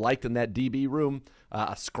well liked in that DB room.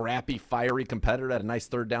 A scrappy, fiery competitor, had a nice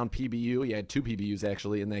third down PBU. He had 2 PBUs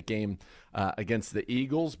actually in that game against the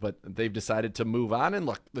Eagles, but they've decided to move on. And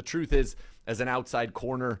look, the truth is, as an outside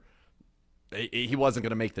corner, he wasn't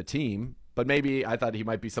going to make the team. But maybe I thought he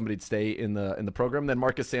might be somebody to stay in the program. Then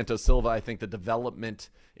Marcus Santos Silva, I think the development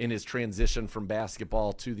in his transition from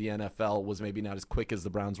basketball to the NFL was maybe not as quick as the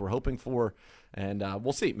Browns were hoping for. And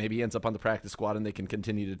we'll see. Maybe he ends up on the practice squad and they can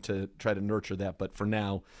continue to try to nurture that. But for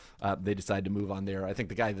now, they decide to move on there. I think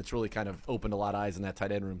the guy that's really kind of opened a lot of eyes in that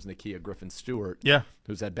tight end room is Nakia Griffin-Stewart,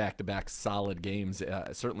 who's had back-to-back solid games,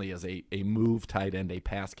 certainly as a move tight end, a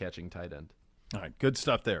pass-catching tight end. All right, good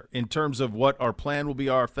stuff there. In terms of what our plan will be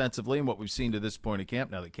offensively and what we've seen to this point of camp,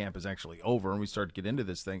 now that camp is actually over and we start to get into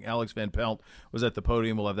this thing, Alex Van Pelt was at the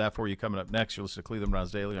podium. We'll have that for you coming up next. You'll listen to Cleveland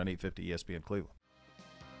Browns Daily on 850 ESPN Cleveland.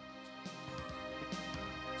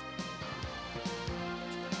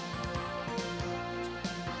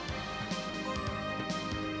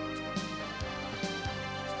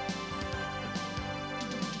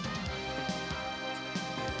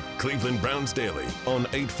 Cleveland Browns Daily on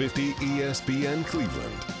 850 ESPN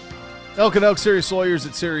Cleveland. Elk & Elk Serious Lawyers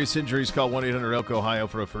at Serious Injuries. Call 1-800-ELK Ohio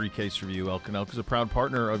for a free case review. Elk & Elk is a proud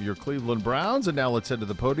partner of your Cleveland Browns. And now let's head to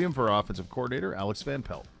the podium for our offensive coordinator, Alex Van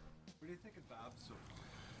Pelt. What do you think of Bob?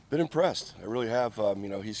 Been impressed. I really have.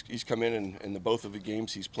 He's come in and the both of the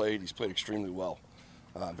games he's played extremely well.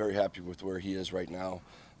 Very happy with where he is right now.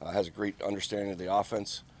 Has a great understanding of the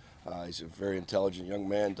offense. He's a very intelligent young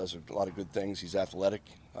man, does a lot of good things. He's athletic,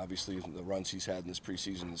 obviously, the runs he's had in this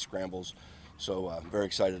preseason, the scrambles. So I'm very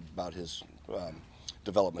excited about his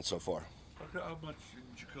development so far. How much,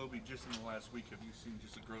 Jacoby, just in the last week, have you seen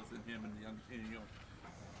just the growth in him and the young,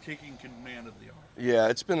 taking command of the offense? Yeah,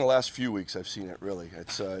 it's been the last few weeks I've seen it, really.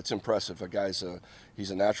 It's impressive.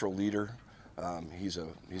 He's a natural leader. He's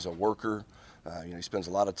a worker. He spends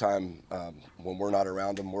a lot of time when we're not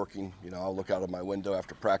around him working. I'll look out of my window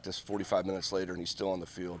after practice 45 minutes later, and he's still on the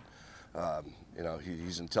field.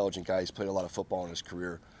 He's an intelligent guy. He's played a lot of football in his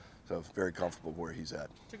career, so very comfortable where he's at.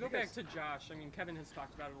 To go back to Josh, I mean, Kevin has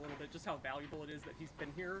talked about it a little bit, just how valuable it is that he's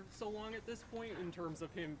been here so long at this point in terms of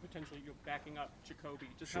him potentially backing up Jacoby.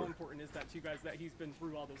 Just How important is that to you guys that he's been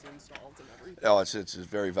through all those installs and everything? Oh, it's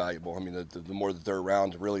very valuable. I mean, the more that they're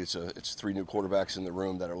around, really, it's 3 new quarterbacks in the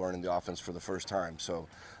room that are learning the offense for the first time. So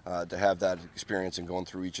to have that experience and going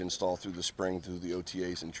through each install through the spring, through the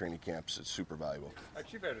OTAs and training camps, it's super valuable.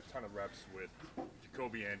 Actually, you've had a ton of reps with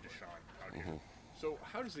Jacoby and Deshaun out here. So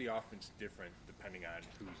how does the offense different depending on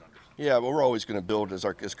who's under? Yeah, well, we're always going to build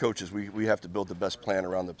as coaches. We have to build the best plan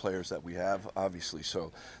around the players that we have, obviously.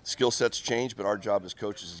 So skill sets change, but our job as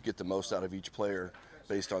coaches is to get the most out of each player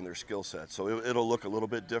based on their skill set. So it'll look a little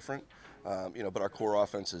bit different, but our core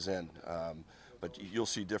offense is in. But you'll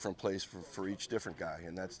see different plays for each different guy,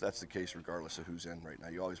 and that's the case regardless of who's in right now.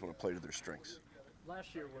 You always want to play to their strengths.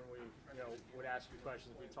 Last year when we would ask you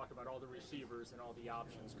questions, we talked about all the receivers and all the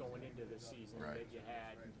options going into the season that you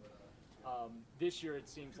had. This year it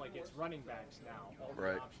seems like it's running backs now, all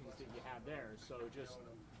the options that you have there. So just,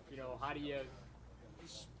 how do you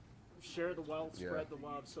share the wealth, spread the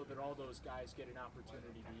love so that all those guys get an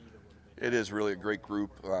opportunity to eat a little bit? It is really a great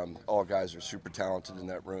group. All guys are super talented in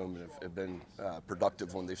that room and have been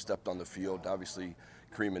productive when they've stepped on the field. Obviously,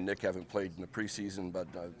 Kareem and Nick haven't played in the preseason, but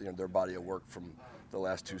their body of work from the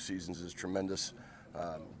last 2 seasons is tremendous.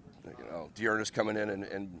 Dearness coming in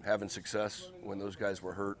and having success when those guys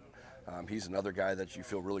were hurt. He's another guy that you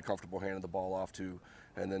feel really comfortable handing the ball off to.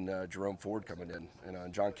 And then Jerome Ford coming in.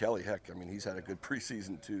 And John Kelly, heck, I mean, he's had a good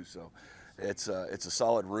preseason too. So it's a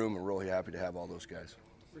solid room, and really happy to have all those guys.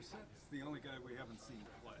 Brissett's the only guy we haven't seen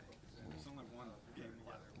play. There's only 1 game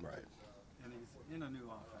left. Right. And he's in a new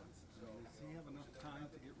offense. Does he have enough time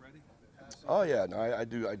to get ready? Oh yeah, no,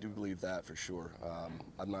 I do believe that for sure.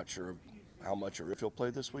 I'm not sure how much or if he'll play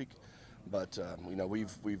this week, but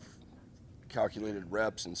we've calculated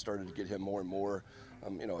reps and started to get him more and more.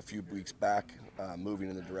 A few weeks back, moving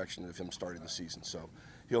in the direction of him starting the season. So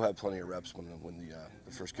he'll have plenty of reps when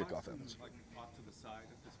the first kickoff happens. Like off to the side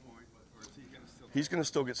at this point, or is he going to still? He's going to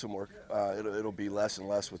still get some work. It'll be less and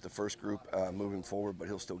less with the first group moving forward, but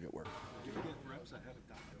he'll still get work. Do you get reps ahead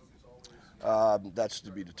of Donovan? That's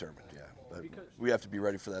to be determined. Yeah, but we have to be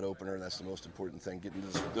ready for that opener. That's the most important thing. Getting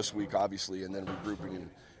this week, obviously, and then regrouping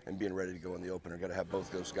and being ready to go in the opener. Got to have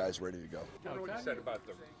both those guys ready to go. I know what you said about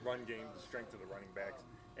the run game, the strength of the running backs,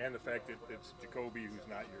 and the fact that it's Jacoby who's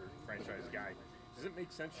not your franchise guy. Does it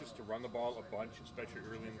make sense just to run the ball a bunch, especially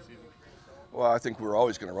early in the season? Well, I think we're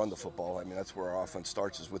always going to run the football. I mean, that's where our offense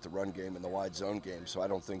starts, is with the run game and the wide zone game. So I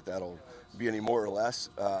don't think that'll be any more or less.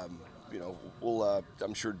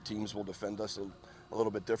 I'm sure teams will defend us a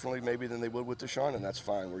little bit differently maybe than they would with Deshaun, and that's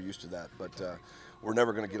fine. We're used to that. But we're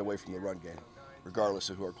never going to get away from the run game, regardless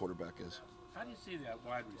of who our quarterback is. How do you see that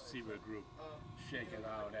wide receiver group shaking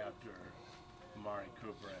out after Amari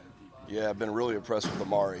Cooper and DP? Yeah, I've been really impressed with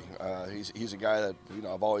Amari. He's a guy that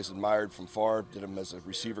I've always admired from far. Did him as a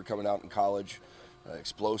receiver coming out in college,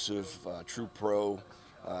 explosive, true pro,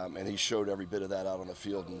 and he showed every bit of that out on the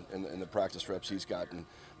field and in the practice reps he's gotten.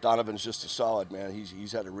 Donovan's just a solid man.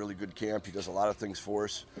 He's had a really good camp. He does a lot of things for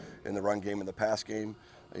us in the run game and the pass game.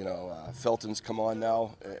 Felton's come on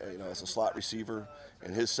now, as a slot receiver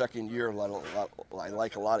in his second year. I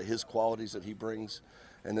like a lot of his qualities that he brings.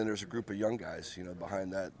 And then there's a group of young guys,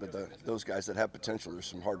 behind that. But those guys that have potential, there's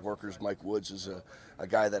some hard workers. Mike Woods is a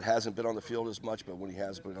guy that hasn't been on the field as much, but when he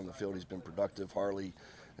has been on the field, he's been productive. Harley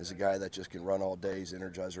is a guy that just can run all day. He's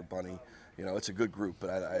Energizer Bunny. It's a good group, but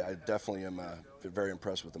I definitely am very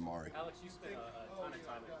impressed with Amari. Alex, you spent a ton of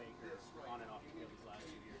time at Baker on and off the field these last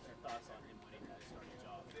 2 years. Your thoughts on him winning that starting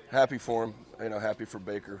job? Happy for him, happy for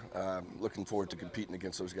Baker. Looking forward to competing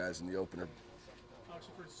against those guys in the opener. Alex,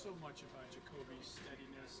 you've heard so much about Jacoby's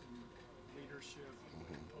steadiness and leadership,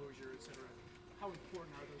 composure, etc. How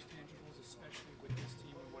important are those tangibles, especially with this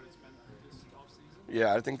team and what it's been through this offseason?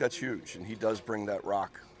 Yeah, I think that's huge, and he does bring that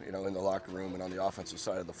rock, in the locker room and on the offensive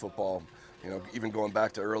side of the football. Even going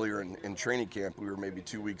back to earlier in training camp, we were maybe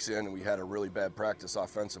 2 weeks in and we had a really bad practice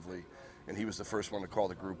offensively, and he was the first one to call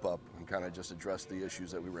the group up and kind of just address the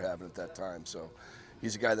issues that we were having at that time. So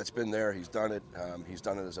he's a guy that's been there. He's done it. He's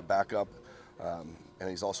done it as a backup, and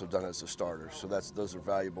he's also done it as a starter. So those are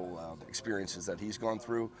valuable experiences that he's gone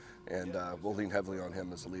through, and we'll lean heavily on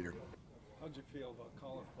him as a leader. How did you feel about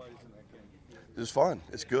calling plays in that game? It was fun.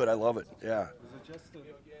 It's good. I love it. Yeah. Was it just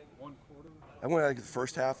one quarter? I went the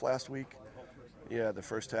first half last week. Yeah, the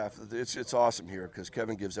first half, it's awesome here because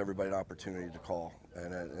Kevin gives everybody an opportunity to call,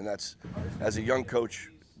 and that's, as a young coach,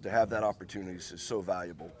 to have that opportunity is so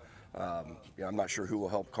valuable. I'm not sure who will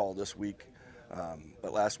help call this week,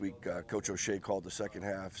 but last week Coach O'Shea called the second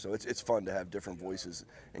half, so it's fun to have different voices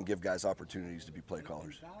and give guys opportunities to be play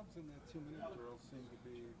callers.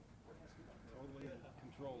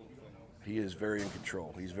 He is very in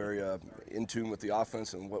control. He's very in tune with the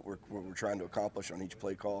offense and what we're trying to accomplish on each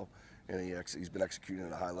play call, and he's been executing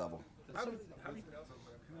at a high level.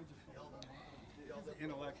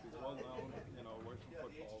 Intellect is well known, away from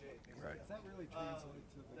football. Right. Does that really translate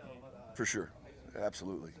to the game? For sure,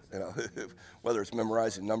 absolutely. Whether it's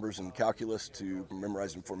memorizing numbers and calculus to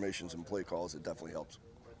memorizing formations and play calls, it definitely helps.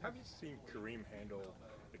 How have you seen Kareem handle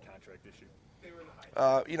the contract issue?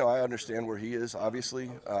 I understand where he is.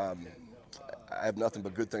 Obviously, I have nothing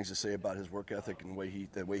but good things to say about his work ethic and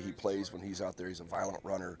the way he plays when he's out there. He's a violent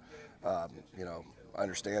runner. I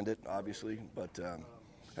understand it, obviously, but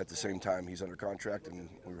at the same time, he's under contract, and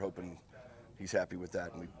we're hoping he's happy with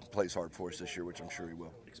that, and he plays hard for us this year, which I'm sure he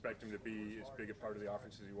will. Expect him to be as big a part of the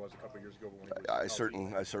offense as he was a couple of years ago? When I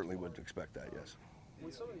certainly would expect that, yes.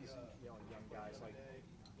 With some of these young guys like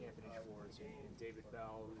Anthony Schwartz and David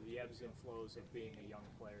Bell, the ebbs and flows of being a young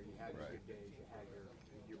player, you had your good days, you had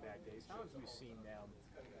your bad days. How have you seen them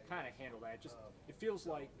kind of handle that? Just, it feels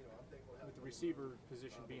like with the receiver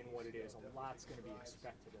position being what it is, a lot's going to be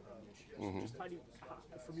expected of them this year. So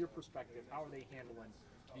just from your perspective, how are they handling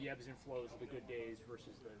the ebbs and flows of the good days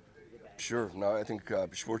versus the bad? Sure. No, I think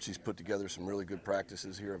Schwartzy's put together some really good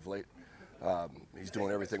practices here of late. He's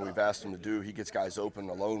doing everything we've asked him to do. He gets guys open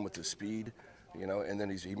alone with his speed, and then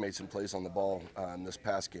he made some plays on the ball in this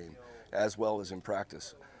past game, as well as in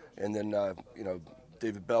practice. And then,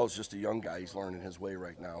 David Bell's just a young guy. He's learning his way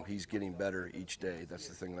right now. He's getting better each day. That's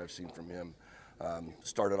the thing that I've seen from him.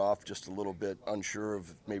 Started off just a little bit unsure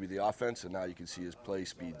of maybe the offense, and now you can see his play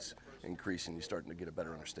speeds increasing. He's starting to get a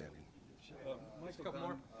better understanding. Michael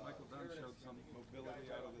Dunn showed some mobility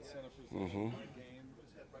out of the center position in the game.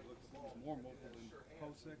 Looks more mobile than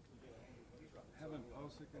Posick. Having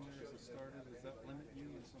Posick in there as a starter, does that limit you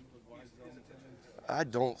in some of the wide zone things? I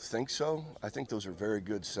don't think so. I think those are very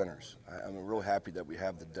good centers. I'm real happy that we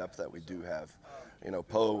have the depth that we do have.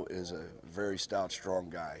 Poe is a very stout, strong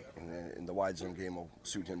guy, and the wide zone game will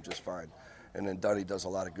suit him just fine. And then Dunny does a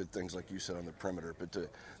lot of good things, like you said, on the perimeter. But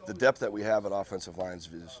the depth that we have at offensive lines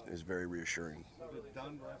is very reassuring. Did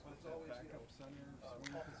Dunn wrap up that backup center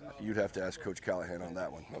swing position? You'd have to ask Coach Callahan on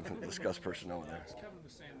that one. I'm going to discuss personnel there. Kevin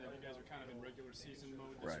was saying that you guys are kind of in regular season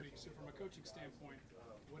mode this week. So from a coaching standpoint,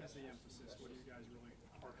 what is the emphasis? What are you guys really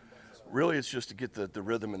harping on this week? Really, it's just to get the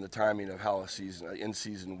rhythm and the timing of how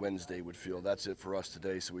in-season Wednesday would feel. That's it for us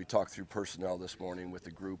today. So we talked through personnel this morning with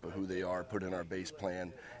the group of who they are, put in our base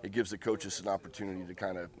plan. It gives the coaches an opportunity to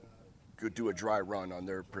kind of do a dry run on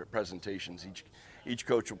their presentations. Each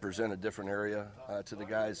coach will present a different area to the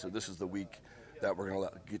guys. So this is the week that we're going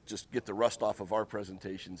to get the rust off of our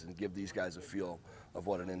presentations and give these guys a feel of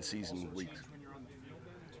what an in-season week.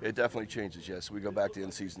 It definitely changes, yes. We go back to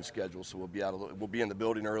in-season schedule, so we'll be in the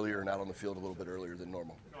building earlier and out on the field a little bit earlier than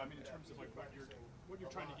normal. No, I mean in terms of like what you're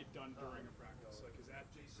trying to get done during a practice. Like, is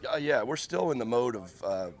that? Yeah, we're still in the mode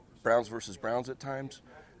of Browns versus Browns at times.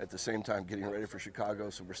 At the same time, getting ready for Chicago,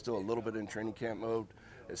 so we're still a little bit in training camp mode.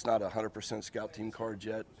 It's not 100% scout team card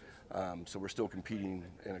yet, so we're still competing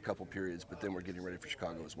in a couple periods, but then we're getting ready for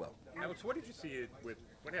Chicago as well. Alex, what did you see with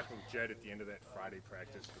what happened with Jed at the end of that Friday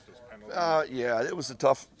practice with those penalties? Yeah, it was a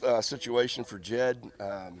tough situation for Jed.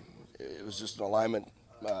 It was just an alignment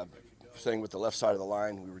thing with the left side of the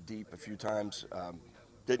line. We were deep a few times,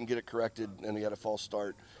 didn't get it corrected, and he had a false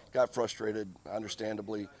start. Got frustrated,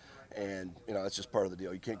 understandably. And, it's just part of the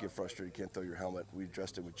deal. You can't get frustrated. You can't throw your helmet. We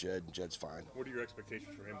addressed it with Jed, and Jed's fine. What are your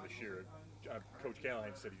expectations for him this year? Coach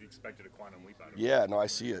Callahan said he expected a quantum leap out of him. Yeah, no, I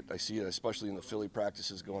see it, especially in the Philly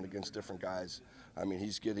practices going against different guys. I mean,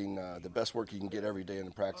 he's getting the best work he can get every day in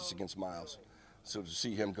the practice against Miles. So to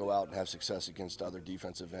see him go out and have success against other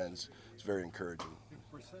defensive ends, it's very encouraging.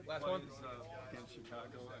 Last one. Against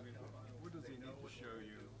Chicago, I mean, what does he need to show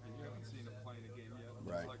you? And you haven't seen him play in a game yet,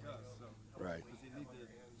 just like us. So right. Does he need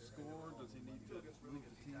to score? Does he need to move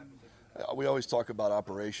the team? We always talk about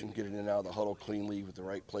operation, getting in and out of the huddle cleanly with the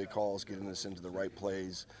right play calls, getting us into the right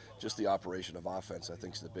plays. Just the operation of offense, I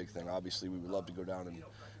think, is the big thing. Obviously, we would love to go down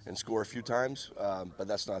and score a few times, but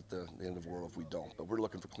that's not the end of the world if we don't. But we're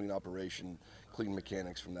looking for clean operation, clean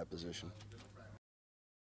mechanics from that position.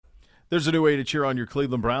 There's a new way to cheer on your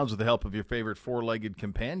Cleveland Browns with the help of your favorite four-legged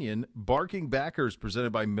companion. Barking Backers,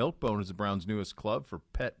 presented by Milk-Bone, is the Browns' newest club for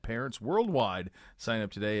pet parents worldwide. Sign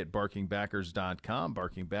up today at barkingbackers.com.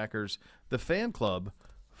 Barking Backers, the fan club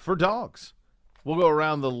for dogs. We'll go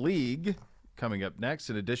around the league coming up next.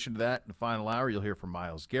 In addition to that, in the final hour, you'll hear from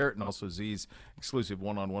Myles Garrett and also Z's exclusive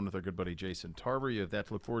one-on-one with our good buddy Jason Tarver. You have that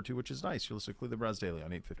to look forward to, which is nice. You'll listen to Cleveland Browns Daily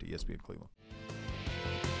on 850 ESPN Cleveland.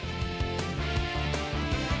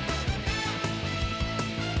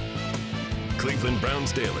 Cleveland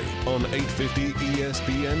Browns Daily on 850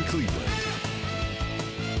 ESPN Cleveland.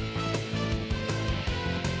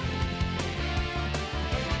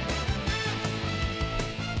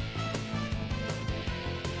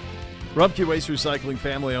 Rumpke Waste Recycling,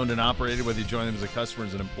 family owned and operated. Whether you join them as a customer or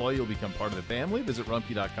as an employee, you'll become part of the family. Visit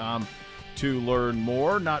rumpke.com to learn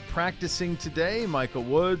more. Not practicing today, Michael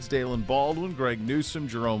Woods, Dalen Baldwin, Greg Newsome,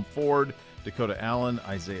 Jerome Ford, Dakota Allen,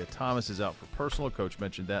 Isaiah Thomas is out for personal. Coach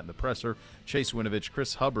mentioned that in the presser. Chase Winovich,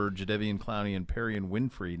 Chris Hubbard, Jadeveon Clowney, and Perrion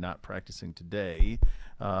Winfrey not practicing today.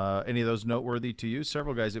 Any of those noteworthy to you?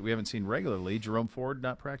 Several guys that we haven't seen regularly. Jerome Ford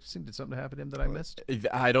not practicing. Did something happen to him that I missed?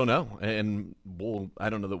 I don't know. And I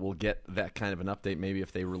don't know that we'll get that kind of an update. Maybe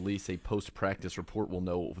if they release a post-practice report, we'll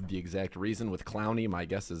know the exact reason. With Clowney, my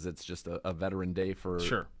guess is it's just a veteran day for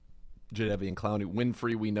Jadeveon Clowney.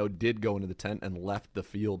 Winfrey, we know, did go into the tent and left the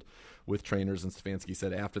field with trainers, and Stefanski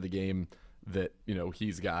said after the game that,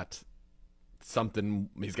 he's got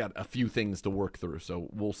a few things to work through, so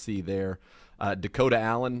we'll see there. Dakota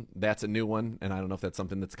Allen, that's a new one, and I don't know if that's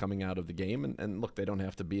something that's coming out of the game. And look, they don't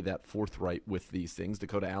have to be that forthright with these things.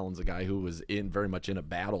 Dakota Allen's a guy who was very much in a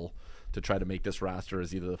battle to try to make this roster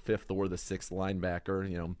as either the fifth or the sixth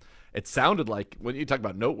linebacker. It sounded like, when you talk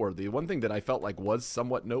about noteworthy, one thing that I felt like was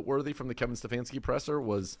somewhat noteworthy from the Kevin Stefanski presser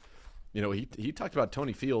was, he talked about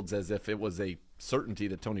Tony Fields as if it was a certainty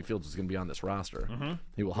that Tony Fields was going to be on this roster. Mm-hmm.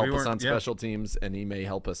 He will help us on special teams, and he may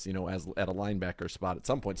help us, as at a linebacker spot at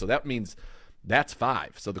some point. So that means that's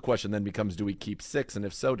 5. So the question then becomes, do we keep 6? And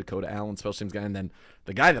if so, Dakota Allen, special teams guy. And then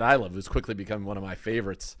the guy that I love, who's quickly becoming one of my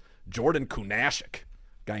favorites, Jordan Kunaszyk.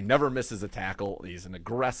 Guy never misses a tackle. He's an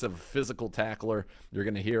aggressive, physical tackler. You're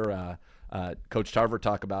going to hear Coach Tarver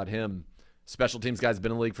talk about him. Special teams guy's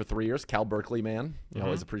been in the league for 3 years. Cal Berkeley man. You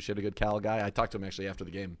always appreciate a good Cal guy. I talked to him actually after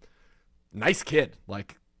the game. Nice kid.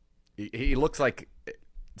 Like he looks like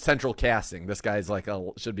central casting. This guy's like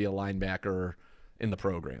should be a linebacker in the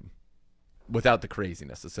program, without the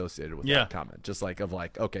craziness associated with that comment. Just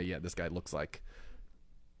okay, yeah, this guy looks like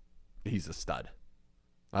he's a stud.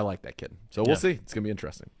 I like that kid. So we'll see. It's gonna be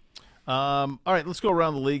interesting. All right, let's go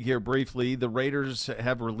around the league here briefly. The Raiders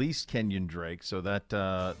have released Kenyon Drake, so that's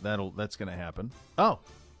going to happen. Oh,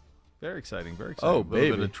 very exciting, very exciting. Oh, baby. A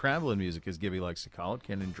little bit of traveling music, as Gibby likes to call it.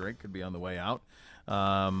 Kenyon Drake could be on the way out.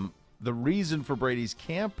 The reason for Brady's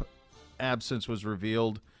camp absence was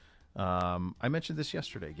revealed. I mentioned this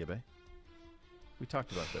yesterday, Gibby. We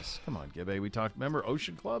talked about this. Come on, Gibby. We talked. Remember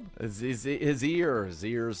Ocean Club? His ears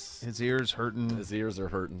hurting. His ears are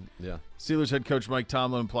hurting. Yeah. Steelers head coach Mike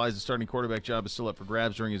Tomlin implies the starting quarterback job is still up for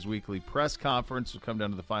grabs during his weekly press conference. Will come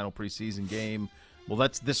down to the final preseason game. Well,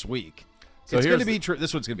 that's this week. So it's going to be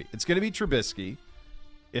this one's going to be. It's going to be Trubisky.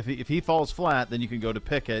 If he falls flat, then you can go to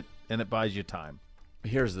Pickett, and it buys you time.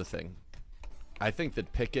 Here's the thing. I think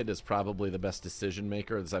that Pickett is probably the best decision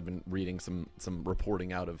maker. As I've been reading some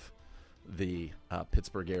reporting out of the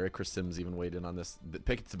Pittsburgh area. Chris Sims even weighed in on this.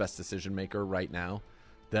 Pickett's the best decision maker right now.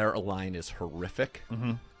 Their line is horrific,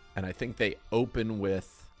 and I think they open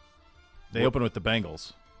with the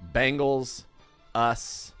Bengals. Bengals,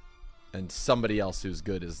 us, and somebody else who's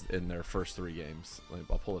good is in their first 3 games.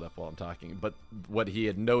 I'll pull it up while I'm talking. But what he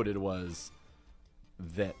had noted was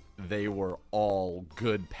that they were all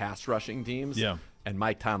good pass rushing teams. Yeah. And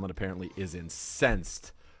Mike Tomlin apparently is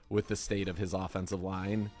incensed with the state of his offensive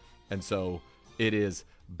line. And so it is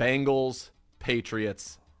Bengals,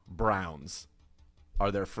 Patriots, Browns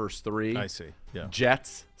are their first 3. I see. Yeah.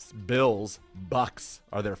 Jets, Bills, Bucks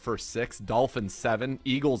are their first 6. Dolphins 7.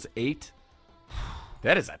 Eagles 8.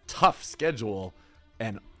 That is a tough schedule,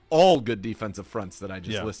 and all good defensive fronts that I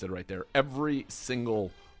just listed right there. Every single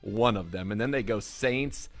one of them. And then they go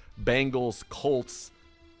Saints, Bengals, Colts.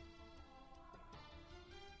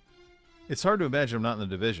 It's hard to imagine them not in the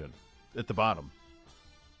division at the bottom.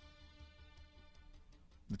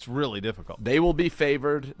 It's really difficult. They will be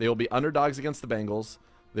favored. They will be underdogs against the Bengals.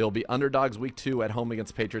 They will be underdogs week 2 at home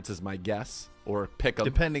against the Patriots is my guess, or pick them.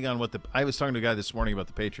 Depending on what I was talking to a guy this morning about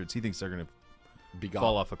the Patriots. He thinks they're going to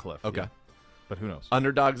fall off a cliff. Okay. Yeah. But who knows?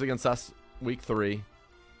 Underdogs against us week 3.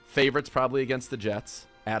 Favorites probably against the Jets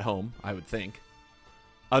at home, I would think.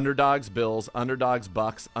 Underdogs Bills, underdogs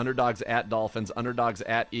Bucks, underdogs at Dolphins, underdogs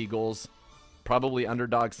at Eagles, probably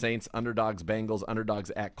underdogs Saints, underdogs Bengals,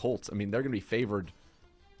 underdogs at Colts. I mean, they're going to be favored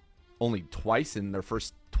only twice in their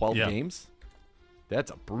first 12 games. That's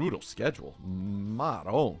a brutal schedule.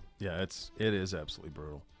 Maron. Yeah, it is absolutely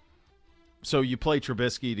brutal. So you play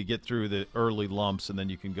Trubisky to get through the early lumps, and then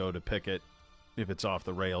you can go to Pickett if it's off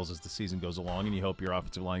the rails as the season goes along, and you hope your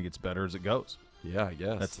offensive line gets better as it goes. Yeah, I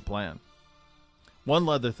guess. That's the plan. One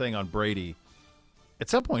other thing on Brady. At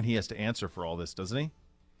some point, he has to answer for all this, doesn't he?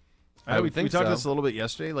 I would think we talked so. this a little bit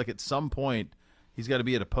yesterday. Like, at some point, he's got to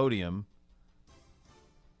be at a podium.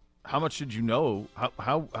 How much did you know?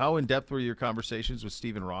 How in-depth were your conversations with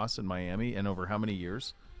Stephen Ross in Miami, and over how many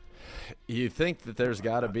years? You think that there's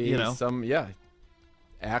got to be some,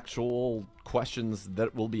 actual questions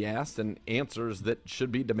that will be asked and answers that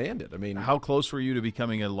should be demanded. I mean, how close were you to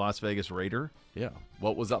becoming a Las Vegas Raider? Yeah.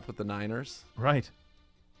 What was up with the Niners? Right.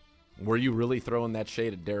 Were you really throwing that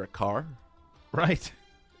shade at Derek Carr? Right.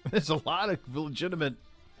 There's a lot of legitimate.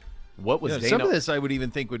 What was some of this? I would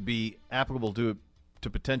even think would be applicable to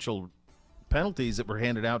potential penalties that were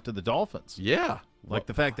handed out to the Dolphins. Yeah. Like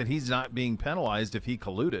the fact that he's not being penalized if he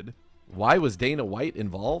colluded. Why was Dana White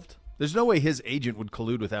involved? There's no way his agent would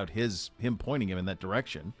collude without him pointing him in that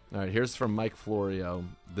direction. All right, here's from Mike Florio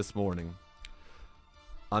this morning.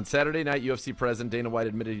 On Saturday night, UFC president Dana White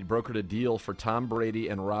admitted he brokered a deal for Tom Brady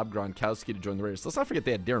and Rob Gronkowski to join the Raiders. Let's not forget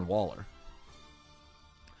they had Darren Waller.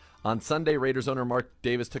 On Sunday, Raiders owner Mark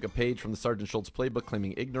Davis took a page from the Sergeant Schultz playbook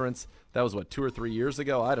claiming ignorance. That was, 2 or 3 years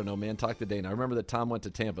ago? I don't know, man. Talk to Dana. I remember that Tom went to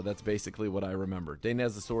Tampa. That's basically what I remember. Dana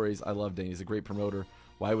has the stories. I love Dana. He's a great promoter.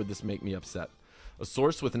 Why would this make me upset? A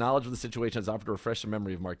source with knowledge of the situation has offered to refresh the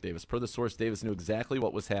memory of Mark Davis. Per the source, Davis knew exactly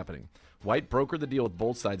what was happening. White brokered the deal with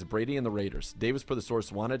both sides, Brady and the Raiders. Davis, per the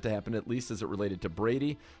source, wanted it to happen at least as it related to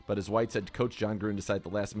Brady, but as White said, Coach John Gruden decided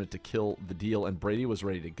at the last minute to kill the deal, and Brady was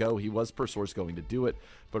ready to go. He was, per source, going to do it,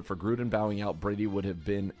 but for Gruden bowing out, Brady would have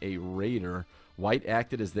been a Raider. White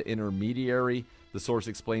acted as the intermediary. The source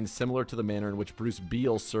explains, similar to the manner in which Bruce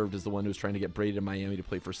Beal served as the one who was trying to get Brady to Miami to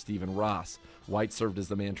play for Stephen Ross. White served as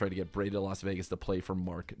the man trying to get Brady to Las Vegas to play for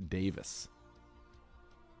Mark Davis.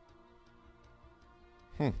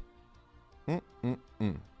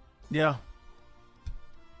 Yeah.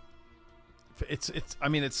 It's. I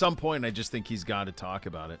mean, at some point, I just think he's got to talk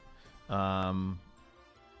about it. NFL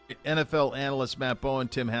analysts Matt Bowen,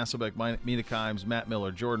 Tim Hasselbeck, Mina Kimes, Matt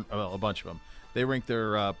Miller, Jordan, a bunch of them. They ranked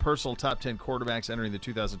their personal top 10 quarterbacks entering the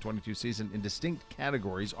 2022 season in distinct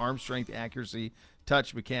categories: arm strength, accuracy,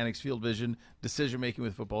 touch, mechanics, field vision, decision-making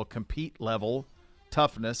with football, compete level,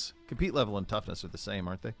 toughness. Compete level and toughness are the same,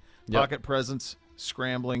 aren't they? Yep. Pocket presence,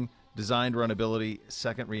 scrambling, designed run ability,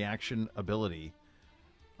 second reaction ability.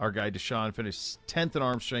 Our guy Deshaun finished 10th in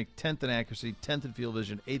arm strength, 10th in accuracy, 10th in field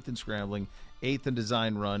vision, 8th in scrambling, 8th in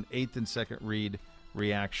design run, 8th in second read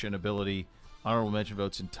reaction ability. Honorable mention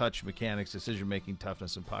votes in touch, mechanics, decision-making,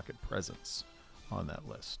 toughness, and pocket presence on that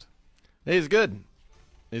list. He's good.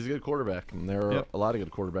 He's a good quarterback, and there are a lot of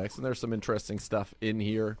good quarterbacks, and there's some interesting stuff in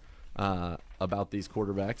here about these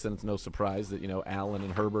quarterbacks, and it's no surprise that, Allen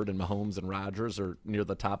and Herbert and Mahomes and Rodgers are near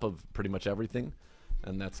the top of pretty much everything,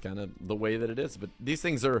 and that's kind of the way that it is. But these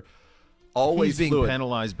things are always He's being fluid.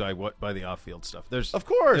 penalized by the off-field stuff. Of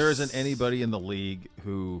course. There isn't anybody in the league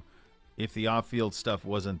who, if the off-field stuff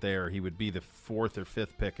wasn't there, he would be the 4th or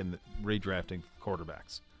 5th pick in the redrafting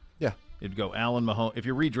quarterbacks. Yeah. It'd go Allen, Mahomes. If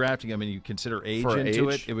you're redrafting him and you consider age For into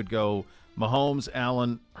age? it would go Mahomes,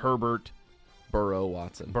 Allen, Herbert, Burrow,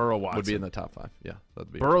 Watson. Would be in the top 5. Yeah.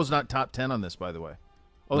 That'd be Burrow's not top 10 on this, by the way.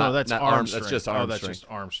 Oh, Not- no, that's not arm That's strength. just arm that's strength.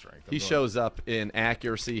 just arm strength. He shows up in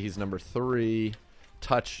accuracy. He's number 3.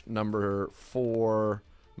 Touch, number 4.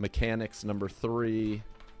 Mechanics, number 3.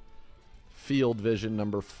 Field vision,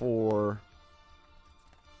 number 4.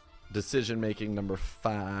 Decision-making, number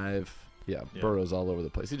 5. Yeah, Burrow's all over the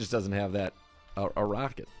place. He just doesn't have that a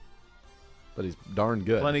rocket. But he's darn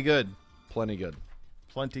good. Plenty good. Plenty good.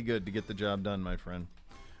 Plenty good to get the job done, my friend.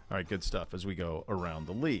 All right, good stuff as we go around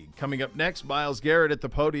the league. Coming up next, Myles Garrett at the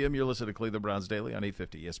podium. You're listening to Cleveland Browns Daily on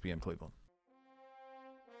 850 ESPN Cleveland.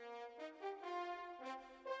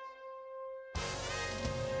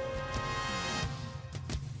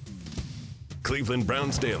 Cleveland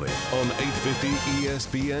Browns Daily on 850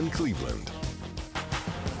 ESPN Cleveland.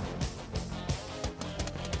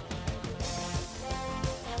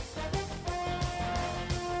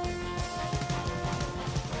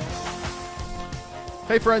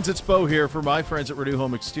 Hey friends, it's Bo here for my friends at Renew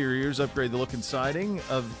Home Exteriors. Upgrade the look and siding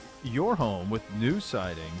of your home with new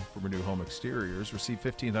siding from Renew Home Exteriors. Receive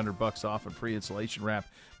 $1,500 off and free insulation wrap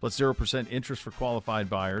plus 0% interest for qualified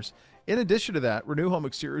buyers. In addition to that, Renew Home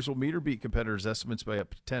Exteriors will meet or beat competitors' estimates by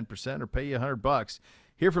up to 10% or pay you $100.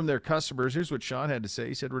 Hear from their customers. Here's what Sean had to say.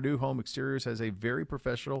 He said, Renew Home Exteriors has a very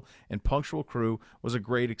professional and punctual crew. Was a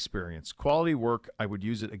great experience. Quality work. I would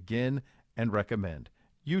use it again and recommend.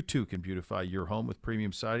 You, too, can beautify your home with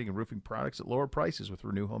premium siding and roofing products at lower prices with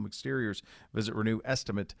Renew Home Exteriors. Visit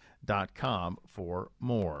renewestimate.com for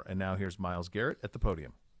more. And now here's Myles Garrett at the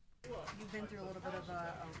podium. You've been through a little bit of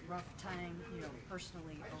a rough time,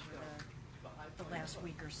 personally over the last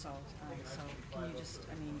week or so. So can you just,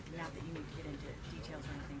 not that you need to get into details or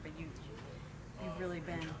anything, but you've really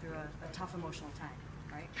been through a tough emotional time,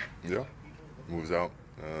 right? Yeah. Moves out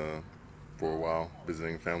for a while,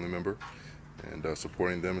 visiting a family member, and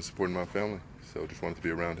supporting them and supporting my family. So just wanted to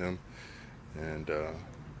be around him and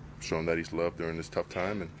show him that he's loved during this tough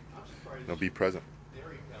time and be present.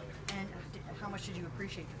 And how much did you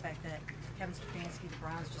appreciate the fact that Kevin Stefanski, the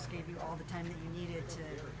Browns, just gave you all the time that you needed to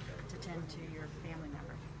tend to your family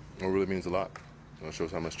member? It really means a lot. It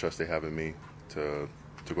shows how much trust they have in me to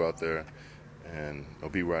go out there and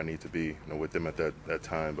be where I need to be, with them at that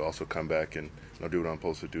time, but also come back and do what I'm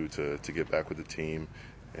supposed to do to get back with the team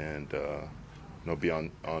and be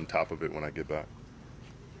on top of it when I get back.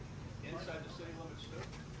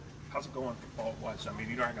 How's it going football-wise?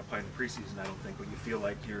 You're not going to play in the preseason, I don't think, but you feel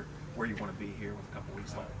like you're where you want to be here with a couple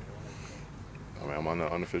weeks left. I'm on the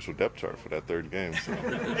unofficial depth chart for that third game, so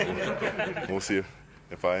we'll see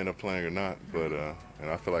if I end up playing or not. But and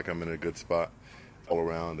I feel like I'm in a good spot all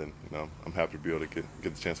around, and I'm happy to be able to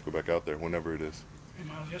get the chance to go back out there whenever it is. Hey,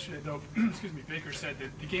 Myles, yesterday, though, Baker said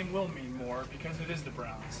that the game will mean more because it is the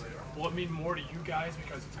Browns. Will it mean more to you guys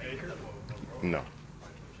because it's Baker? No.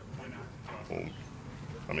 Why not?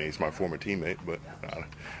 Well, he's my former teammate, but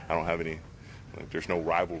I don't have any. There's no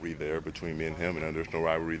rivalry there between me and him, and there's no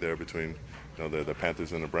rivalry there between the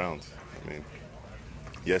Panthers and the Browns.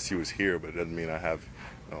 Yes, he was here, but it doesn't mean I have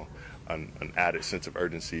an added sense of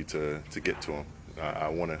urgency to get to him. I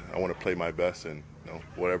want to play my best, and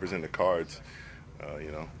whatever's in the cards,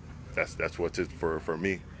 that's what's it for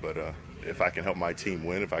me. But if I can help my team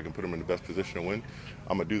win, if I can put them in the best position to win,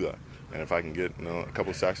 I'm gonna do that. And if I can get a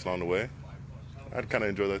couple sacks along the way, I'd kind of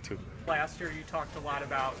enjoy that too. Last year you talked a lot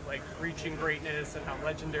about reaching greatness and how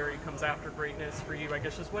legendary comes after greatness for you. I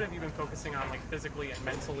guess just what have you been focusing on physically and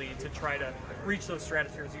mentally to try to reach those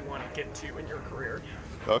stratospheres you want to get to in your career?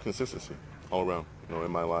 Consistency all around.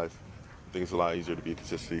 In my life, I think it's a lot easier to be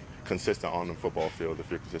consistent on the football field if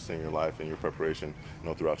you're consistent in your life and your preparation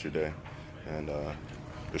throughout your day. And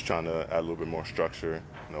just trying to add a little bit more structure,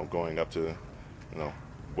 going up to,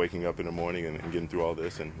 waking up in the morning and getting through all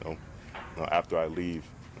this, and after I leave,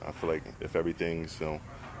 I feel like if everything's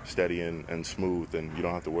steady and smooth, then you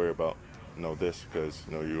don't have to worry about this because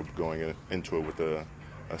you're going into it with a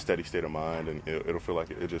steady state of mind, and it'll feel like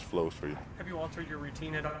it just flows for you. Have you altered your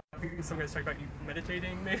routine at all? Some guys talk about you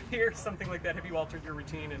meditating maybe or something like that. Have you altered your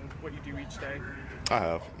routine and what you do each day? I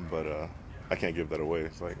have, but I can't give that away.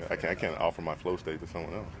 It's like I can't offer my flow state to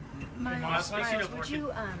someone else. Myles, would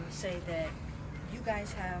you say that you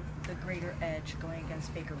guys have the greater edge going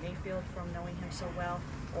against Baker Mayfield from knowing him so well,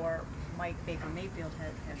 or might Baker Mayfield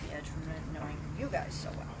have the edge from knowing you guys so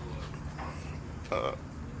well?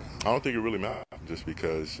 I don't think it really matters, just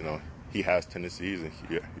because he has tendencies, and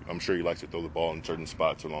I'm sure he likes to throw the ball in certain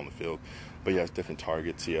spots along the field, but he has different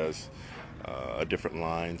targets. He has a different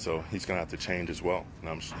line, so he's going to have to change as well.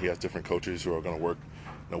 And he has different coaches who are going to work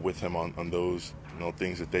with him on those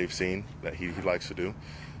things that they've seen that he likes to do.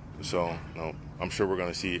 So I'm sure we're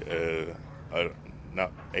going to see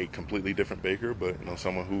not a completely different Baker, but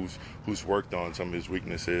someone who's worked on some of his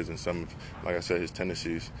weaknesses and some, like I said, his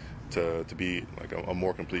tendencies to be like a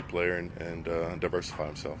more complete player and diversify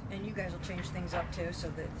himself. And you guys will change things up too, so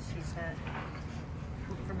that he's not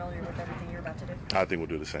familiar with everything you're about to do? I think we'll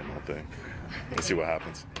do the same old thing. Let's see what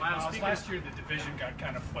happens. Last year the division got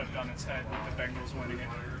kind of flipped on its head with the Bengals winning it.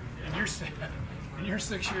 In your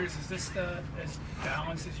 6 years, is this as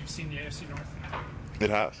balanced as you've seen the AFC North? It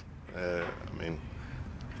has.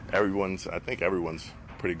 I think everyone's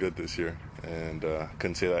pretty good this year, and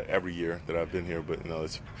couldn't say that every year that I've been here, but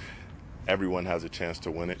everyone has a chance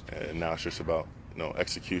to win it, and now it's just about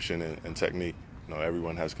execution and technique.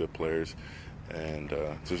 Everyone has good players, and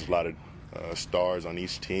there's a lot of stars on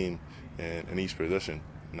each team and in each position.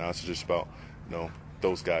 Now it's just about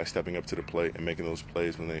those guys stepping up to the plate and making those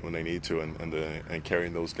plays when they need to, and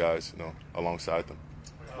carrying those guys alongside them.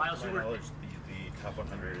 Myles, you acknowledge the top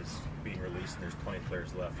 100 is being released and there's 20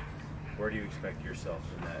 players left. Where do you expect yourself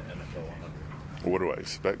in that NFL 100? What do I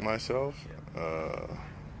expect myself?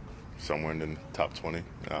 Somewhere in the top 20.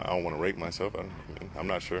 I don't want to rate myself. I'm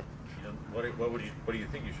not sure. What do you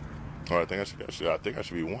think you should be? Or I think I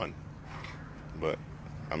should be 1. But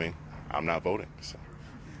I mean, I'm not voting. So.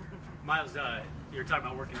 Miles, you were talking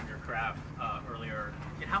about working on your craft earlier.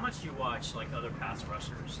 How much do you watch like other pass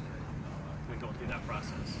rushers when going through that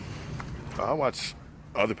process? I watch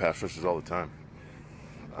other pass rushers all the time.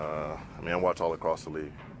 I mean, I watch all across the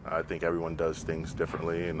league. I think everyone does things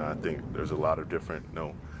differently, and I think there's a lot of different,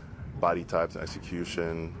 body types,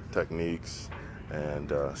 execution techniques,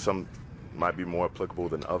 and some might be more applicable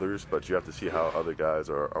than others. But you have to see how other guys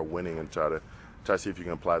are winning and try to see if you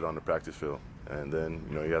can apply it on the practice field. And then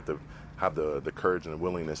you have to have the courage and the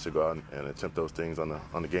willingness to go out and attempt those things on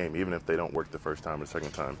the game, even if they don't work the first time or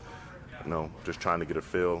second time. Just trying to get a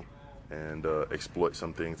feel and exploit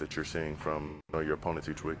some things that you're seeing from your opponents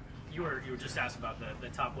each week. You were just asked about the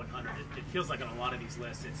top 100. It feels like on a lot of these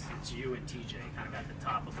lists, it's you and TJ kind of at the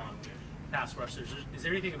top among pass rushers. Is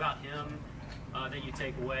there anything about him that you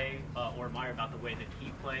take away or admire about the way that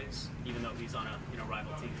he plays, even though he's on a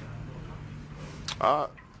rival team?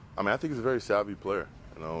 I think he's a very savvy player.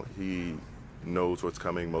 He knows what's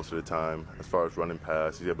coming most of the time. As far as running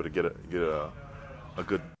pass, he's able to get a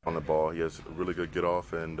good on the ball. He has a really good get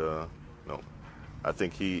off, and I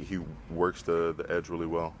think he works the edge really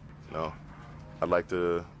well. I'd like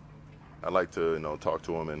to talk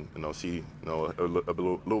to him and see a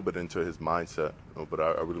little bit into his mindset. But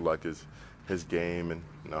I really like his game and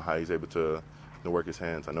how he's able to work his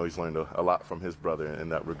hands. I know he's learned a lot from his brother in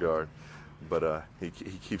that regard. But he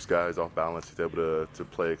keeps guys off balance. He's able to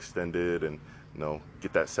play extended and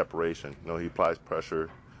get that separation. He applies pressure,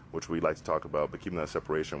 which we like to talk about, but keeping that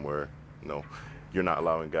separation where you're not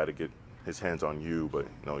allowing a guy to get his hands on you, but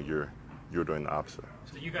you're doing the opposite.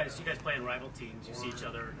 So you guys play in rival teams. You see each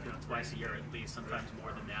other twice a year at least, sometimes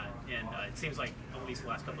more than that. And it seems like at least the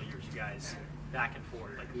last couple of years, you guys back and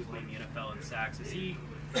forth, like who's leading the NFL in sacks. Is he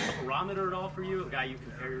a barometer at all for you, a guy you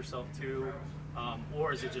compare yourself to?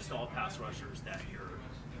 Or is it just all pass rushers that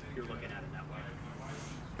you're looking at in that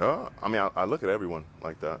way? I look at everyone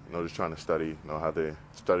like that. Just trying to study, how they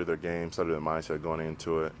study their game, study their mindset going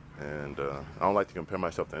into it. And I don't like to compare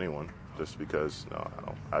myself to anyone, just because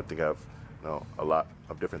I think I have a lot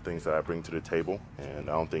of different things that I bring to the table, and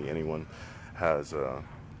I don't think anyone has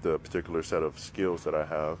the particular set of skills that I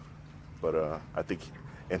have. But I think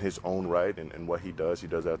in his own right and what he does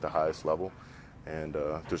at the highest level. And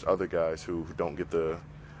there's other guys who don't get the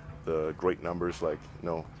great numbers like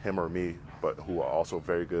him or me, but who are also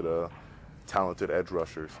very good, talented edge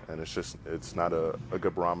rushers. And it's not a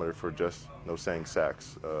good barometer for just saying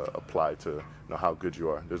sacks apply to how good you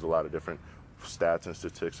are. There's a lot of different stats and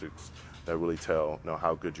statistics that really tell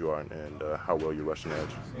how good you are and how well you rush an edge.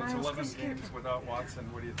 So it's 11 games without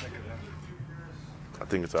Watson. What do you think of him? I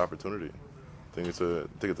think it's an opportunity. I think it's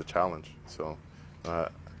a challenge. So.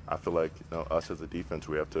 I feel like us as a defense,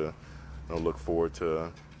 we have to look forward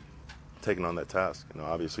to taking on that task.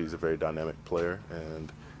 Obviously he's a very dynamic player,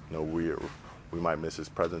 and we might miss his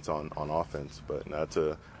presence on offense, but that's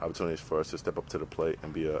an opportunity for us to step up to the plate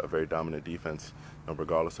and be a very dominant defense,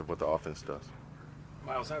 regardless of what the offense does.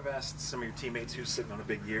 Miles, I've asked some of your teammates who's sitting on a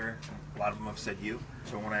big year. A lot of them have said you.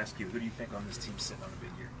 So I want to ask you, who do you think on this team sitting on a big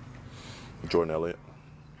year? Jordan Elliott.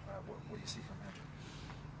 What do you see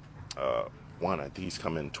from him? One, I think he's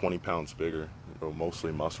coming 20 pounds bigger,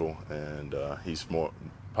 mostly muscle, and he's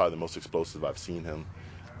probably the most explosive I've seen him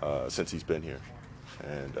since he's been here.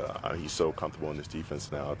 And he's so comfortable in this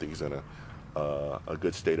defense now. I think he's in a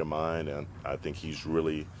good state of mind, and I think he's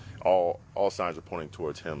really all signs are pointing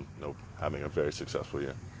towards him having a very successful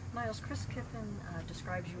year. Miles, Chris Kiffin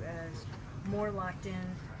describes you as more locked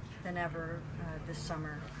in than ever this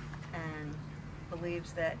summer, and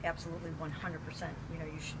believes that absolutely 100%,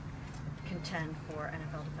 you should contend for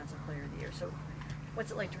NFL Defensive Player of the Year. So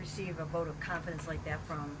what's it like to receive a vote of confidence like that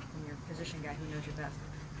from your position guy who knows you best?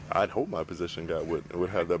 I'd hope my position guy would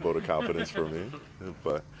have that vote of confidence for me,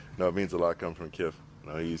 but it means a lot coming from Kiff.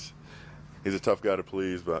 He's a tough guy to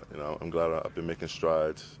please, but I'm glad I've been making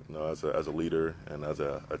strides, as a leader and as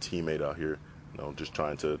a teammate out here, just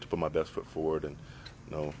trying to put my best foot forward and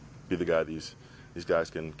be the guy these guys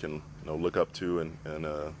can look up to and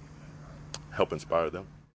help inspire them.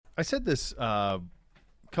 I said this a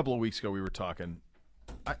couple of weeks ago. We were talking.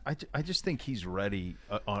 I just think he's ready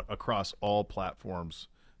across all platforms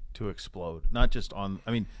to explode. Not just on.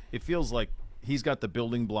 I mean, it feels like he's got the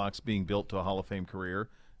building blocks being built to a Hall of Fame career,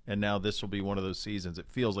 and now this will be one of those seasons. It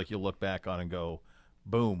feels like you'll look back on and go,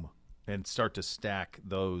 boom, and start to stack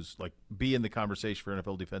those, like be in the conversation for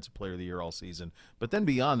NFL Defensive Player of the Year all season. But then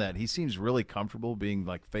beyond that, he seems really comfortable being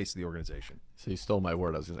like face of the organization. So you stole my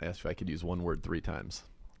word. I was going to ask if I could use one word 3 times.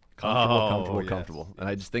 Comfortable. And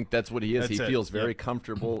I just think that's what he is. He feels very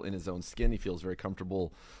comfortable in his own skin. He feels very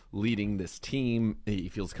comfortable leading this team. He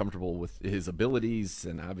feels comfortable with his abilities,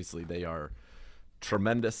 and obviously they are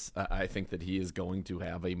tremendous. I think that he is going to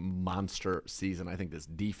have a monster season. I think this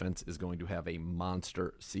defense is going to have a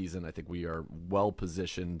monster season. I think we are well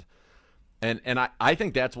positioned. And I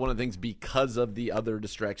think that's one of the things, because of the other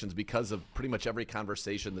distractions, because of pretty much every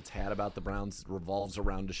conversation that's had about the Browns revolves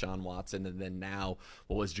around Deshaun Watson, and then now,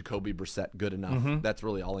 well, was Jacoby Brissett good enough? Mm-hmm. That's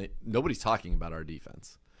really all. Nobody's talking about our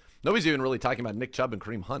defense. Nobody's even really talking about Nick Chubb and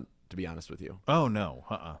Kareem Hunt, to be honest with you. Oh, no.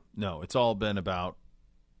 No, it's all been about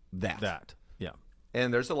that. Yeah.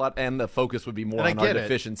 And there's a lot, and the focus would be more on our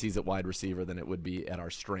deficiencies at wide receiver than it would be at our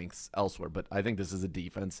strengths elsewhere. But I think this is a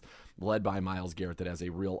defense led by Myles Garrett that has a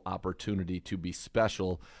real opportunity to be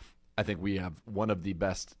special. I think we have one of the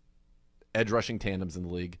best edge rushing tandems in the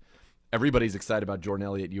league. Everybody's excited about Jordan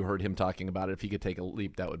Elliott. You heard him talking about it. If he could take a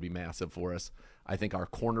leap, that would be massive for us. I think our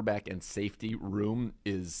cornerback and safety room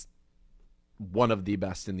is one of the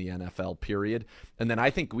best in the NFL, period. And then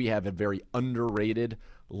I think we have a very underrated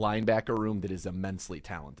linebacker room that is immensely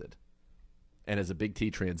talented. And as a Big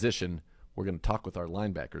T transition, we're going to talk with our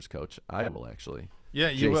linebackers coach. I will actually. Yeah,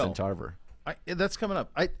 you will. Jason Tarver. That's coming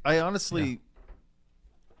up. I honestly,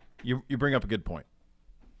 you bring up a good point.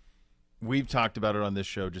 We've talked about it on this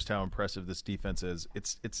show, just how impressive this defense is.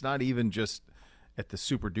 It's not even just at the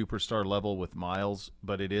super duper star level with Myles,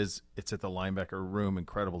 but it's at the linebacker room,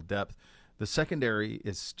 incredible depth. The secondary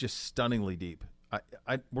is just stunningly deep.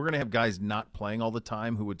 We're going to have guys not playing all the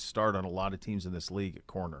time who would start on a lot of teams in this league at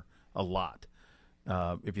corner, a lot.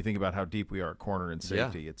 If you think about how deep we are at corner and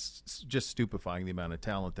safety, it's just stupefying the amount of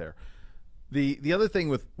talent there. The other thing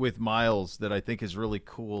with Myles that I think is really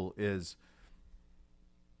cool is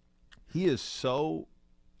he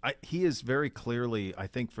is very clearly, I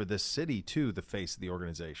think, for this city too, the face of the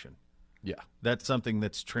organization. Yeah. That's something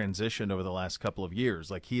that's transitioned over the last couple of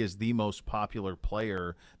years. Like, he is the most popular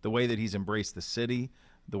player. The way that he's embraced the city,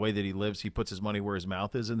 the way that he lives, he puts his money where his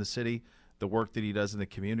mouth is in the city, the work that he does in the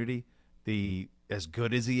community, as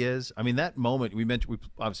good as he is. I mean, that moment, we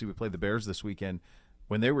played the Bears this weekend.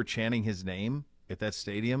 When they were chanting his name at that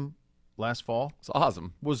stadium last fall. It's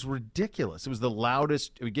awesome. Was ridiculous. It was the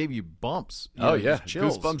loudest. It gave you bumps.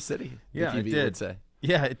 Chills. Goosebump City. Yeah, it did. Would say.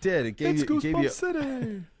 Yeah, it did. It gave Goosebump you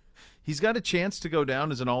City. He's got a chance to go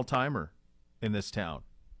down as an all-timer in this town.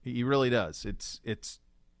 He really does. It's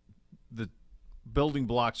the building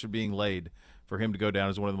blocks are being laid for him to go down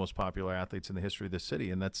as one of the most popular athletes in the history of this city,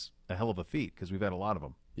 and that's a hell of a feat because we've had a lot of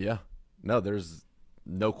them. Yeah. No, there's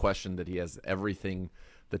no question that he has everything,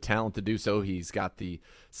 the talent to do so. He's got the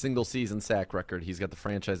single-season sack record. He's got the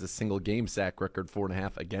franchise's single-game sack record,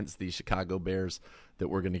 4.5 against the Chicago Bears that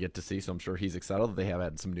we're going to get to see. So I'm sure he's excited. They have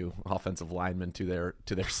had some new offensive linemen to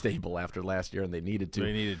their stable after last year, and they needed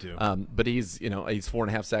to. But he's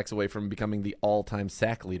 4.5 sacks away from becoming the all-time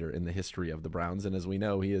sack leader in the history of the Browns. And as we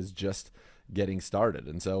know, he is just getting started.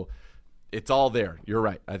 And so it's all there. You're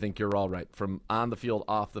right. I think you're all right. From on the field,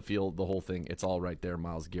 off the field, the whole thing, it's all right there,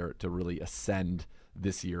 Myles Garrett, to really ascend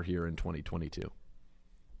this year here in 2022.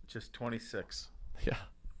 Just 26. Yeah.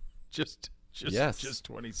 Just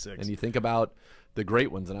 26. And you think about the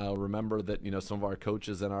great ones, and I'll remember that, some of our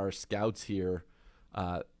coaches and our scouts here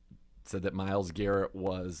said that Myles Garrett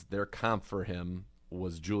was, their comp for him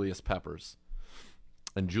was Julius Peppers.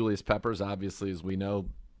 And Julius Peppers, obviously, as we know,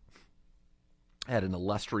 had an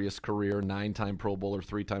illustrious career, 9-time Pro Bowler,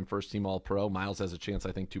 3-time first-team All-Pro. Myles has a chance,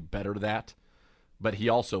 I think, to better that. But he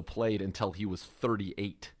also played until he was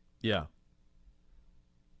 38. Yeah.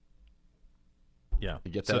 Yeah.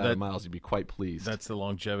 You get that out of Myles, you'd be quite pleased. That's the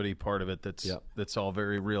longevity part of it that's all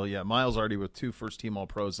very real. Yeah, Myles already with 2 first-team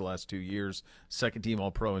All-Pros the last 2 years, second-team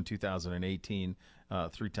All-Pro in 2018,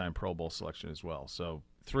 3-time Pro Bowl selection as well. So,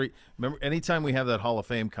 remember, anytime we have that Hall of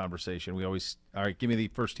Fame conversation, we always, all right, give me the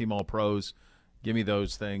first-team All-Pros, give me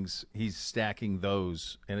those things. He's stacking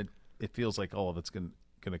those, and it feels like all of it's going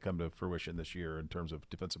to come to fruition this year in terms of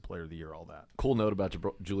Defensive Player of the Year, all that. Cool note about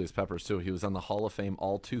Julius Peppers, too. He was on the Hall of Fame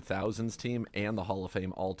All-2000s team and the Hall of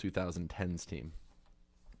Fame All-2010s team.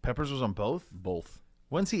 Peppers was on both? Both.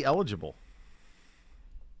 When's he eligible?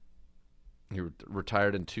 He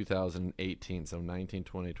retired in 2018, so 19,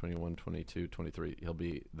 20, 21, 22, 23. He'll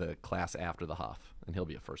be the class after the Huff, and he'll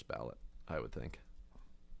be a first ballot, I would think.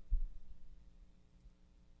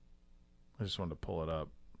 I just wanted to pull it up.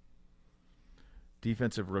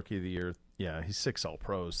 Defensive Rookie of the Year. Yeah, he's 6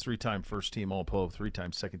 All-Pros, 3-time first-team All-Pro,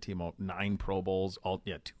 3-time second-team All, 9 Pro Bowls.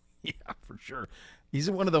 Yeah, for sure. He's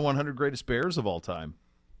one of the 100 greatest Bears of all time.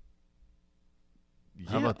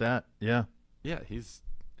 How about that? Yeah. Yeah, he's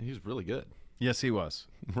really good. Yes, he was.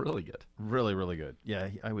 Really good. Really, really good. Yeah,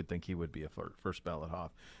 I would think he would be a first ballot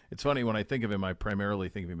Hawk. It's funny, when I think of him, I primarily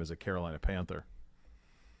think of him as a Carolina Panther.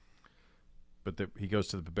 But he goes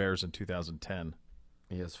to the Bears in 2010.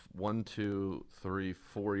 He has 1, 2, 3,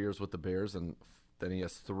 4 years with the Bears, and then he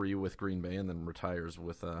has 3 with Green Bay, and then retires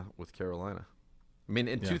with Carolina. I mean,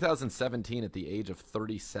 in 2017, at the age of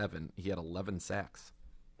 37, he had 11 sacks.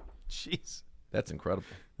 Jeez. That's incredible.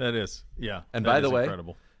 That is, yeah. And by the way,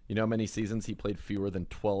 incredible. You know how many seasons he played fewer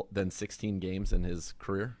than 16 games in his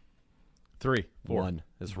career? 3, 4. 1.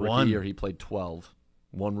 His rookie year, he played 12.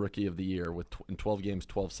 1 rookie of the year with in 12 games,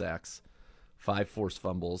 12 sacks, 5 forced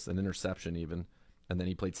fumbles, an interception even. And then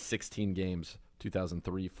he played 16 games,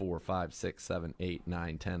 2003, 4, 5, 6, 7, 8,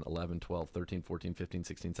 9, 10, 11, 12, 13, 14, 15,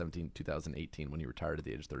 16, 17, 2018 when he retired at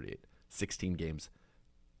the age of 38. 16 games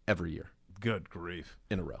every year. Good grief.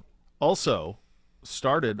 In a row. Also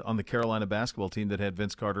started on the Carolina basketball team that had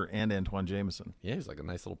Vince Carter and Antoine Jameson. Yeah, he's like a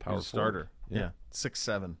nice little power starter. Forward. Yeah,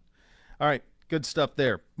 6'7". All right, good stuff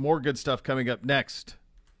there. More good stuff coming up next.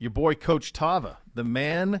 Your boy Coach Tava, the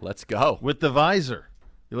man. Let's go. With the visor.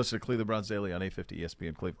 You listen to Cleveland Browns Daily on 850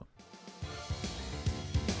 ESPN Cleveland.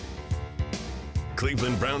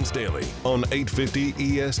 Cleveland Browns Daily on 850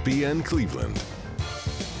 ESPN Cleveland.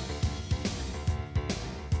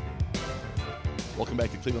 Welcome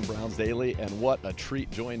back to Cleveland Browns Daily, and what a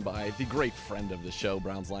treat, joined by the great friend of the show,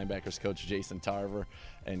 Browns linebackers coach Jason Tarver.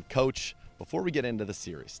 And Coach, before we get into the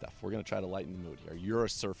serious stuff, we're going to try to lighten the mood here. You're a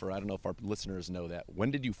surfer. I don't know if our listeners know that.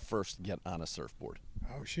 When did you first get on a surfboard?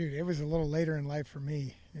 Oh, shoot. It was a little later in life for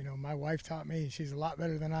me. You know, my wife taught me. She's a lot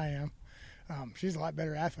better than I am. She's a lot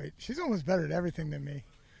better athlete. She's almost better at everything than me.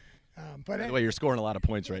 By the way, you're scoring a lot of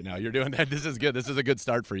points right now. You're doing that. This is good. This is a good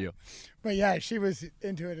start for you. But, yeah, she was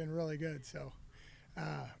into it and really good, so.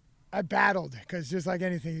 I battled because just like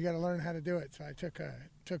anything, you got to learn how to do it. So I took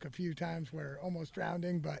a few times where almost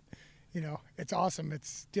drowning, but you know, it's awesome.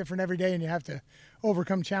 It's different every day, and you have to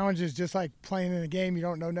overcome challenges just like playing in a game. You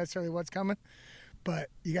don't know necessarily what's coming, but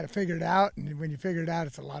you got to figure it out. And when you figure it out,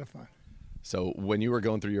 it's a lot of fun. So when you were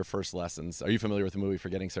going through your first lessons, are you familiar with the movie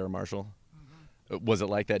Forgetting Sarah Marshall? Mm-hmm. Was it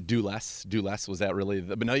like that? Do less. Was that really?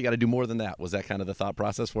 But no, you got to do more than that. Was that kind of the thought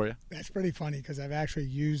process for you? That's pretty funny because I've actually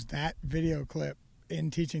used that video clip in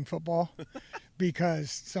teaching football because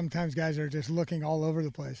sometimes guys are just looking all over the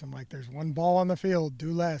place. I'm like, there's one ball on the field,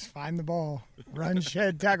 do less, find the ball, run,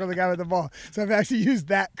 shed, tackle the guy with the ball. So I've actually used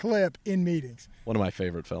that clip in meetings. One of my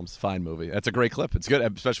favorite films, fine movie. That's a great clip. It's good,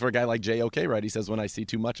 especially for a guy like J.O.K., right? He says, when I see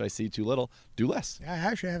too much, I see too little. Do less. I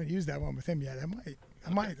actually haven't used that one with him yet. I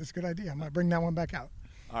might. That's a good idea. I might bring that one back out.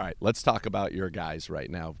 All right, let's talk about your guys right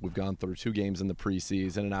now. We've gone through 2 games in the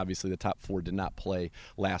preseason, and obviously the top 4 did not play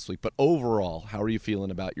last week. But overall, how are you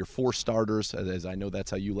feeling about your 4 starters, as I know that's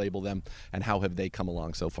how you label them, and how have they come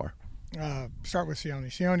along so far? Start with Sione.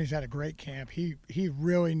 Sione's had a great camp. He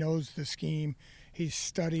really knows the scheme. He's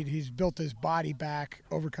studied. He's built his body back,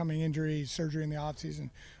 overcoming injuries, surgery in the offseason.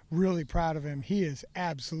 Really proud of him. He is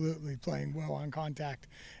absolutely playing well on contact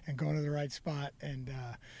and going to the right spot. And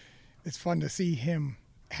it's fun to see him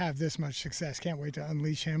have this much success. Can't wait to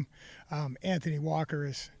unleash him. Anthony Walker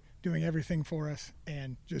is doing everything for us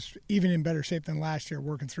and just even in better shape than last year,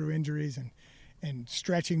 working through injuries and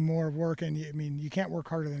stretching more, working. I mean, you can't work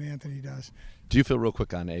harder than Anthony does. Do you feel, real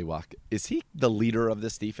quick on Awak, is he the leader of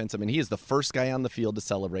this defense? I mean, he is the first guy on the field to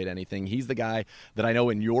celebrate anything. He's the guy that I know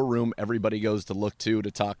in your room everybody goes to look to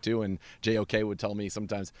talk to, and JOK would tell me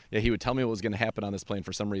sometimes, he would tell me what was going to happen on this plane.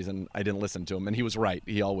 For some reason, I didn't listen to him, and he was right.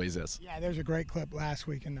 He always is. Yeah, there's a great clip last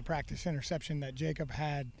week in the practice interception that Jacob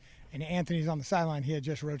had, and Anthony's on the sideline. He had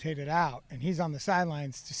just rotated out, and he's on the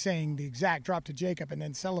sidelines saying the exact drop to Jacob and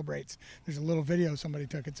then celebrates. There's a little video somebody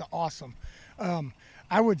took. It's awesome.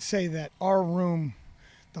 I would say that our room,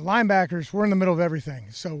 the linebackers, we're in the middle of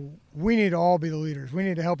everything. So we need to all be the leaders. We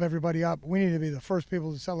need to help everybody up. We need to be the first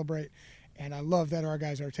people to celebrate. And I love that our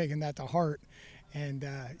guys are taking that to heart. And,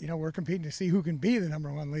 we're competing to see who can be the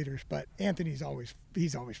number 1 leaders. But Anthony's always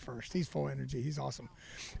first. He's full energy. He's awesome.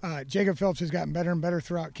 Jacob Phillips has gotten better and better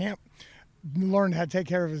throughout camp. Learned how to take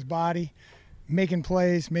care of his body, making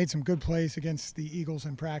plays, made some good plays against the Eagles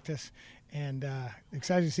in practice. And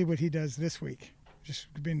excited to see what he does this week.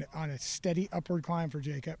 Just been on a steady upward climb for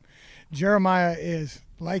Jacob. Jeremiah is,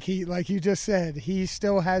 like you just said, he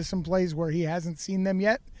still has some plays where he hasn't seen them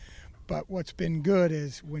yet. But what's been good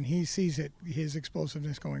is when he sees it, his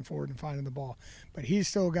explosiveness going forward and finding the ball. But he's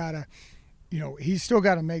still got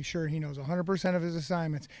to make sure he knows 100% of his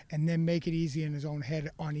assignments and then make it easy in his own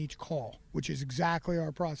head on each call, which is exactly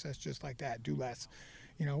our process, just like that. Do less.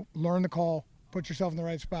 Learn the call, put yourself in the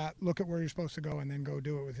right spot, look at where you're supposed to go, and then go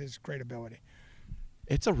do it with his great ability.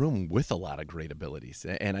 It's a room with a lot of great abilities,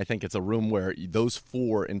 and I think it's a room where those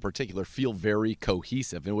four in particular feel very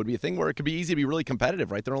cohesive. And it would be a thing where it could be easy to be really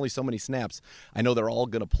competitive, right? There are only so many snaps. I know they're all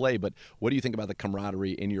going to play, but what do you think about the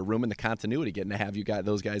camaraderie in your room and the continuity, getting to have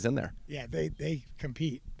those guys in there? Yeah, they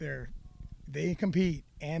compete. They compete,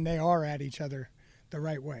 and they are at each other the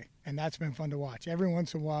right way, and that's been fun to watch. Every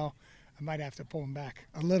once in a while, I might have to pull them back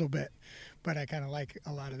a little bit, but I kind of like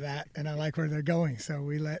a lot of that, and I like where they're going. So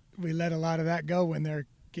we let a lot of that go when they're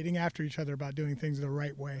getting after each other about doing things the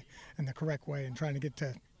right way and the correct way and trying to get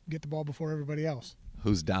the ball before everybody else.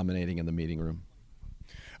 Who's dominating in the meeting room?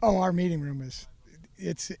 Oh, our meeting room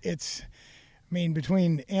it's I mean,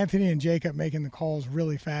 between Anthony and Jacob making the calls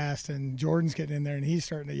really fast, and Jordan's getting in there, and he's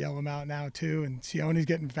starting to yell them out now too, and Sione's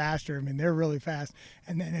getting faster. I mean, they're really fast.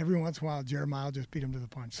 And then every once in a while, Jeremiah will just beat them to the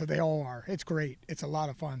punch. So they all are. It's great. It's a lot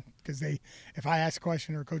of fun because if I ask a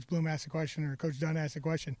question or Coach Bloom asks a question or Coach Dunn asks a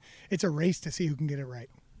question, it's a race to see who can get it right.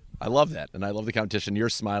 I love that, and I love the competition. You're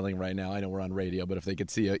smiling right now. I know we're on radio, but if they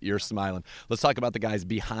could see you, you're smiling. Let's talk about the guys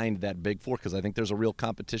behind that big four, because I think there's a real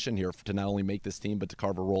competition here to not only make this team, but to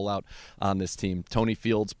carve a rollout on this team. Tony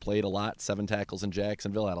Fields played a lot, 7 tackles in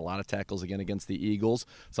Jacksonville, had a lot of tackles again against the Eagles.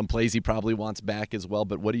 Some plays he probably wants back as well,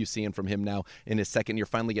 but what are you seeing from him now in his second year,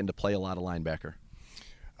 finally getting to play a lot of linebacker?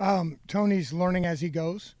 Tony's learning as he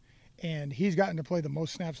goes, and he's gotten to play the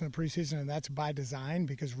most snaps in the preseason, and that's by design,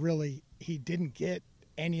 because really he didn't get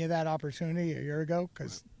any of that opportunity a year ago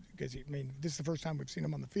because I mean, this is the first time we've seen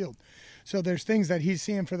him on the field. So there's things that he's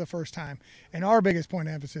seeing for the first time. And our biggest point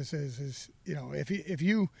of emphasis is you know, if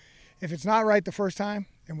it's not right the first time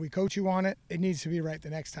and we coach you on it, it needs to be right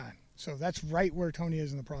the next time. So that's right where Tony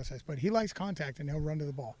is in the process. But he likes contact, and he'll run to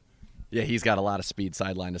the ball. Yeah, he's got a lot of speed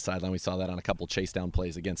sideline to sideline. We saw that on a couple chase down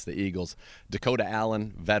plays against the Eagles. Dakota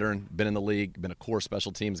Allen, veteran, been in the league, been a core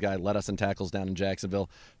special teams guy, led us in tackles down in Jacksonville.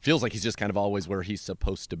 Feels like he's just kind of always where he's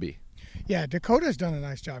supposed to be. Yeah, Dakota's done a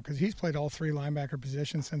nice job because he's played all 3 linebacker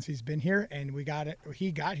positions since he's been here, and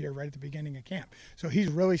he got here right at the beginning of camp. So he's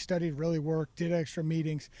really studied, really worked, did extra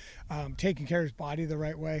meetings, taking care of his body the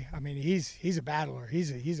right way. I mean, he's a battler.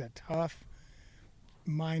 He's a tough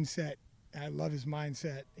mindset. I love his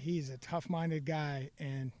mindset. He's a tough-minded guy,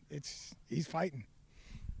 and he's fighting.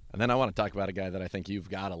 And then I want to talk about a guy that I think you've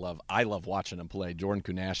got to love. I love watching him play, Jordan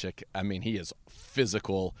Kunaszyk. I mean, he is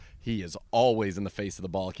physical. He is always in the face of the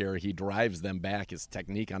ball carrier. He drives them back. His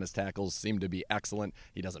technique on his tackles seem to be excellent.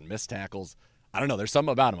 He doesn't miss tackles. I don't know. There's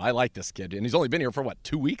something about him. I like this kid. And he's only been here for,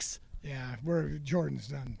 2 weeks? Yeah, Jordan's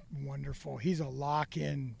done wonderful. He's a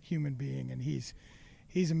lock-in human being, and he's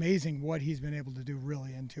amazing what he's been able to do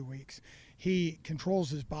really in 2 weeks. He controls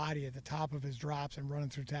his body at the top of his drops and running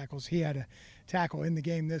through tackles. He had a tackle in the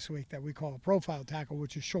game this week that we call a profile tackle,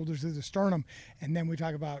 which is shoulders to the sternum. And then we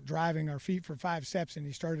talk about driving our feet for 5 steps, and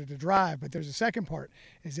he started to drive. But there's a second part,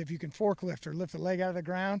 is if you can forklift or lift a leg out of the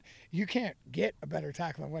ground, you can't get a better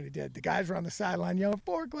tackle than what he did. The guys were on the sideline yelling,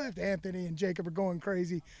 forklift. Anthony and Jacob are going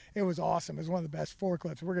crazy. It was awesome. It was one of the best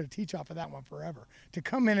forklifts. We're going to teach off of that one forever. To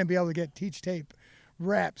come in and be able to get teach tape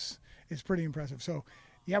reps is pretty impressive. So,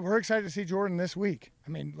 yeah, we're excited to see Jordan this week.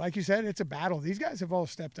 I mean, like you said, it's a battle. These guys have all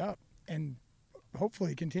stepped up and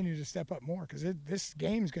hopefully continue to step up more because this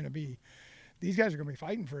game's going to be – these guys are going to be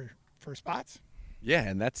fighting for spots. Yeah,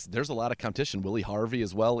 and there's a lot of competition. Willie Harvey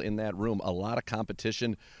as well in that room, a lot of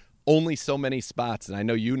competition, only so many spots. And I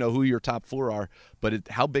know you know who your top 4 are, but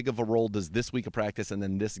how big of a role does this week of practice and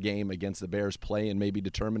then this game against the Bears play in maybe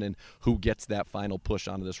determining who gets that final push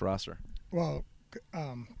onto this roster? Well,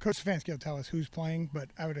 Coach Stefanski will tell us who's playing, but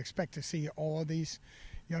I would expect to see all of these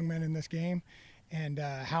young men in this game, and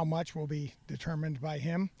how much will be determined by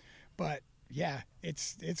him. But yeah,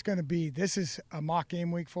 it's going to be. This is a mock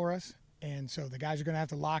game week for us, and so the guys are going to have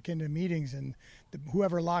to lock into meetings, and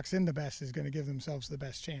whoever locks in the best is going to give themselves the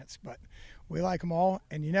best chance. But we like them all,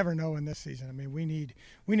 and you never know in this season. I mean, we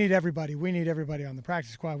need everybody. We need everybody on the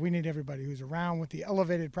practice squad. We need everybody who's around with the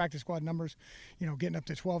elevated practice squad numbers. You know, getting up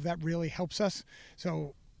to 12, that really helps us.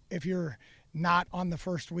 So if you're not on the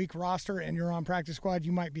first week roster and you're on practice squad,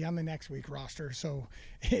 you might be on the next week roster. So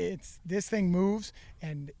this thing moves,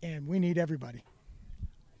 and we need everybody.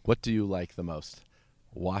 What do you like the most?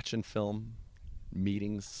 Watching film,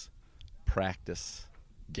 meetings, practice,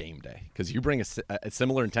 game day? Because you bring a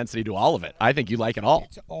similar intensity to all of it. I think you like it all.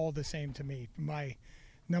 It's all the same to me. My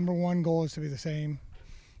number one goal is to be the same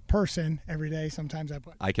person every day. Sometimes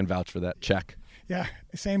I can vouch for that. Check. Yeah,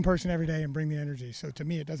 same person every day and bring the energy. So to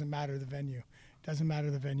me, it doesn't matter the venue. It doesn't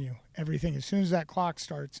matter the venue. Everything, as soon as that clock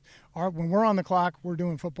starts, when we're on the clock, we're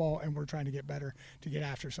doing football and we're trying to get better to get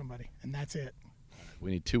after somebody, and that's it. We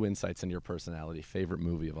need 2 insights in your personality. Favorite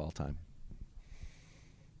movie of all time?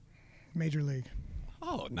 Major League.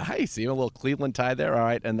 Oh, nice. Even a little Cleveland tie there. All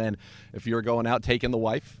right. And then if you're going out, taking the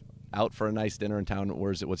wife out for a nice dinner in town,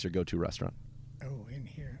 what's your go-to restaurant? Oh, in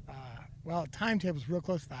here. Well, Timetable's real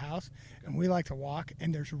close to the house, and we like to walk,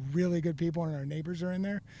 and there's really good people, and our neighbors are in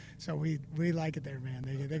there, so we like it there, man.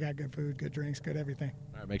 They got good food, good drinks, good everything.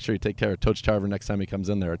 All right, make sure you take care of Coach Tarver next time he comes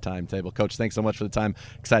in there at Timetable. Coach, thanks so much for the time.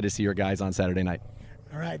 Excited to see your guys on Saturday night.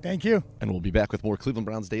 All right, thank you. And we'll be back with more Cleveland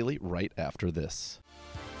Browns Daily right after this.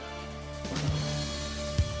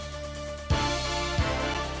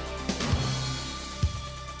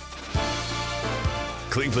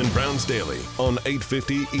 Cleveland Browns Daily on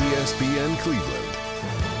 850 ESPN Cleveland.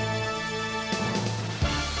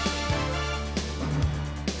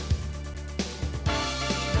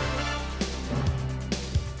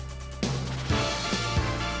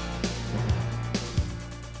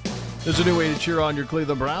 There's a new way to cheer on your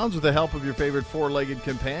Cleveland Browns with the help of your favorite four-legged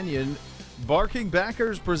companion. Barking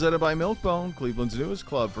Backers, presented by Milk-Bone, Cleveland's newest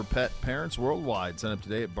club for pet parents worldwide. Sign up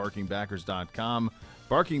today at barkingbackers.com.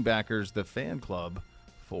 Barking Backers, the fan club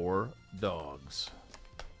for dogs.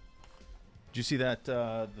 Did you see that,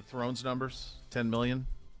 the Thrones numbers? 10 million?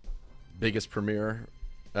 Biggest premiere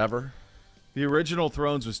ever? The original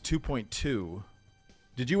Thrones was 2.2.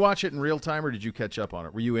 Did you watch it in real time, or did you catch up on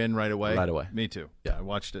it? Were you in right away? Right away. Me too. Yeah. I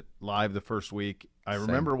watched it live the first week. I Same.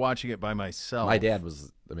 remember watching it by myself. My dad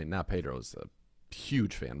was, now Pedro was a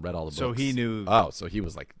huge fan, read all the books. So he knew. Oh, so he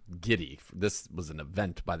was like giddy. This was an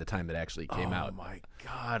event by the time it actually came out. Oh, my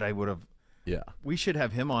God. I would have. Yeah. We should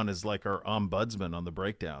have him on as like our ombudsman on the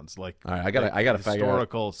breakdowns. Like, all right, I gotta figure out.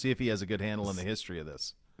 Historical, see if he has a good handle in the history of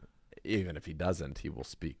this. Even if he doesn't, he will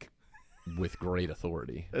speak with great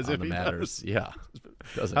authority As on if the he matters. does. Yeah.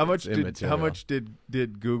 How much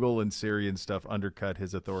did Google and Siri and stuff undercut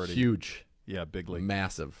his authority? Huge. Yeah, bigly.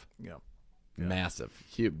 Massive. Yeah. Massive.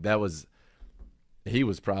 He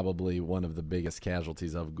was probably one of the biggest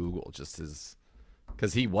casualties of Google, just as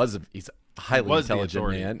because he's a highly intelligent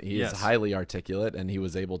man. He is highly articulate, and he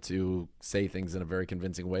was able to say things in a very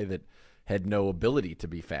convincing way that had no ability to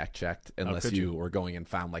be fact checked unless you were going and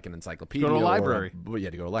found like an encyclopedia. Go to a library. You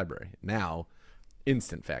had to go to a library. Now,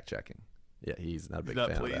 instant fact checking. Yeah, he's not a big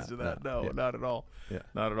fan of that. No, yeah. not at all. Yeah.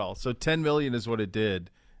 Not at all. So 10 million is what it did.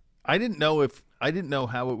 I didn't know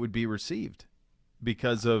how it would be received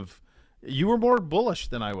because of you were more bullish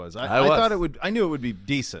than I was. I thought it would. I knew it would be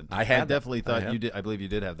decent. I definitely thought you did. I believe you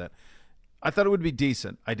did have that. I thought it would be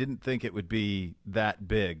decent. I didn't think it would be that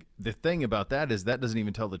big. The thing about that is that doesn't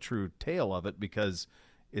even tell the true tale of it because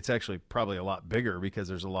it's actually probably a lot bigger because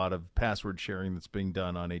there's a lot of password sharing that's being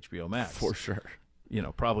done on HBO Max. For sure.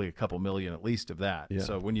 Probably a couple million at least of that. Yeah.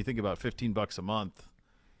 So when you think about $15 a month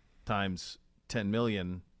times 10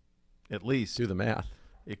 million at least. Do the math.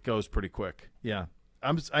 It goes pretty quick. Yeah.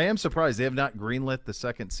 I am surprised they have not greenlit the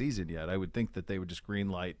second season yet. I would think that they would just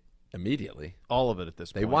greenlight immediately all of it at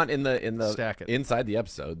this point. They want in the stack it inside the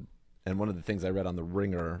episode. And one of the things I read on The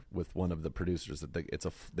Ringer with one of the producers that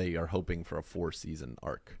they are hoping for a 4-season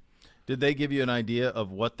arc. Did they give you an idea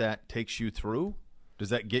of what that takes you through? Does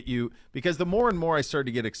that get you? Because the more and more I started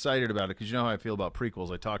to get excited about it, because you know how I feel about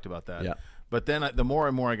prequels. I talked about that. Yeah. But then the more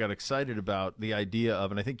and more I got excited about the idea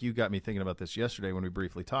of, and I think you got me thinking about this yesterday when we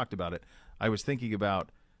briefly talked about it, I was thinking about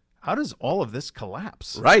how does all of this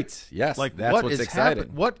collapse? Right. Yes. Like that's what's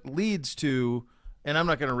exciting. What leads to, and I'm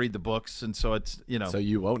not going to read the books, and so it's, So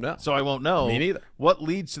you won't know. So I won't know. Me neither. What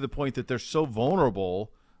leads to the point that they're so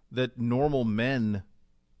vulnerable that normal men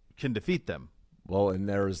can defeat them? Well, and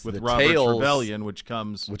there's with the Robert's Tales, Rebellion, which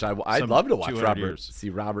comes, which I'd love to watch. See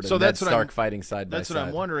Robert and Ned Stark fighting side by side. That's what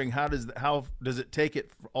I'm wondering. How does it take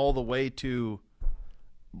it all the way to?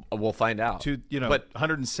 We'll find out. To but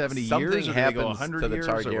 170 something years, or happens they go 100 to the years,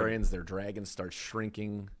 Targaryens. Their dragons start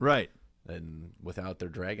shrinking. Right. And without their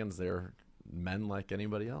dragons, they're men like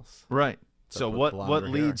anybody else. Right. So what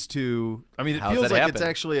leads to? I mean, it feels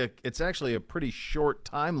like it's actually a pretty short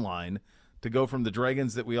timeline to go from the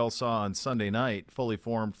dragons that we all saw on Sunday night, fully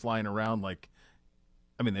formed, flying around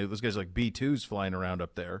those guys are like B-2s flying around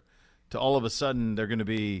up there, to all of a sudden they're going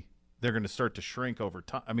to start to shrink over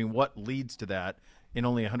time. I mean, what leads to that in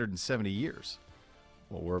only 170 years?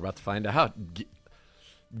 Well, we're about to find out.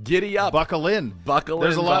 Giddy up. Buckle in.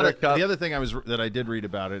 There's a lot of the other thing I did read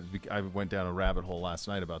about it. I went down a rabbit hole last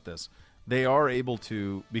night about this. They are able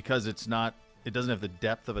to, because it doesn't have the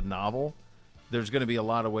depth of a novel. There's going to be a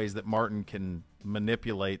lot of ways that Martin can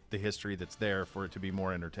manipulate the history that's there for it to be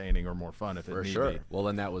more entertaining or more fun if it needs to be. Well,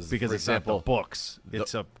 then that was because it's not the books.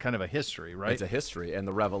 It's a kind of a history, right? It's a history, and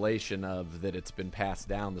the revelation of that it's been passed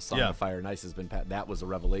down. The Song of Fire and Ice has been passed. That was a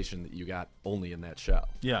revelation that you got only in that show.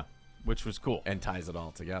 Yeah, which was cool and ties it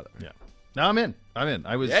all together. Yeah, No, I'm in.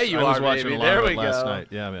 I was watching watching a lot of it last night.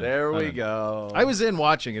 Yeah, I'm in. There we go. I was in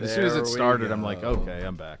watching it. As soon as it started, I'm like, okay,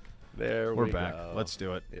 I'm back. We're back. Go. Let's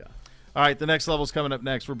do it. Yeah. All right, the next level's coming up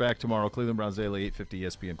next. We're back tomorrow. Cleveland Browns Daily, 850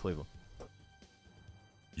 ESPN Cleveland.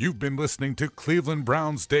 You've been listening to Cleveland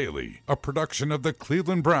Browns Daily, a production of the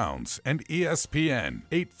Cleveland Browns and ESPN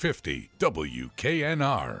 850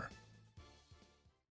 WKNR.